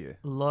both of you.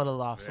 A lot of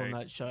laughs on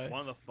that show.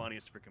 One of the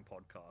funniest freaking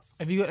podcasts.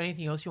 Have you got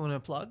anything else you want to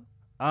plug?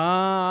 No,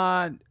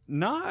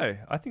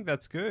 I think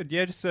that's good.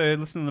 Yeah, just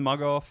listen to the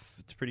Mug Off.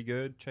 It's pretty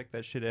good. Check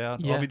that shit out.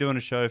 Yeah. I'll be doing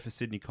a show for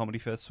Sydney Comedy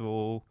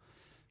Festival.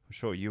 I'm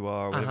sure you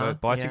are. Or whatever.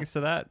 Buy tickets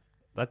to that.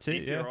 That's it.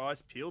 Keep your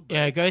eyes peeled.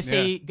 Yeah, go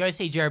see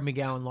Jared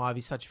McGowan live.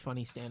 He's such a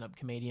funny stand-up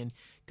comedian.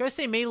 Go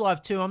see me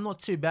live too. I'm not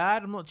too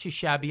bad. I'm not too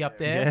shabby up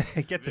there. Yeah,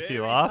 it gets a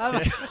few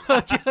laughs.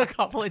 Get a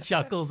couple of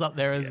chuckles up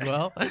there as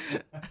well.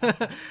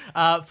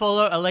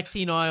 Follow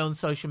Alexi and I on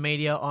social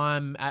media.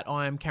 I'm at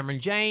I am Cameron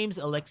James.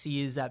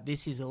 Alexi is at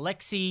This Is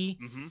Alexi.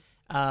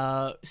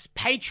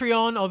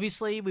 Patreon,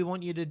 obviously, we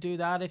want you to do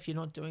that. If you're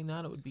not doing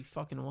that, it would be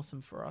fucking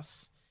awesome for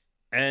us.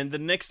 And the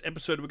next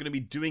episode we're going to be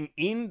doing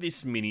in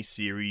this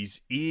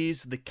mini-series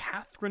is the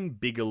Catherine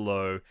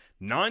Bigelow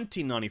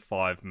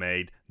 1995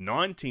 made,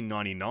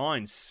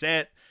 1999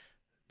 set.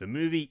 The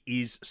movie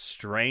is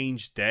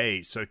Strange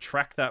Days, so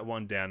track that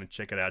one down and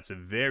check it out. It's a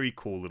very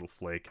cool little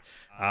flick.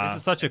 This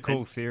is such a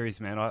cool series,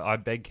 man. I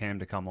begged Cam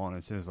to come on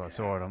as soon as I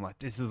saw it. I'm like,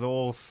 this is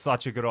all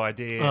such a good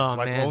idea.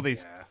 All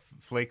these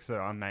flicks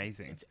are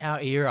amazing. It's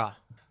our era.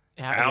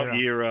 Our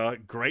era.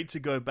 Great to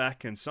go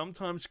back and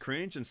sometimes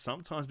cringe and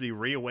sometimes be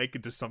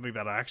reawakened to something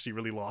that I actually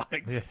really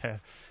like. Yeah.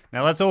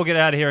 Now let's all get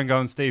out of here and go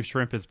on Steve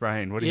Shrimper's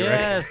brain. What do you reckon?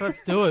 Yes,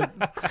 let's do it.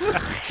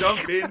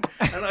 Jump in,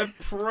 and I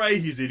pray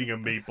he's eating a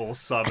meatball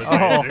sub as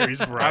I enter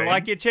his brain. I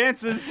like your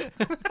chances.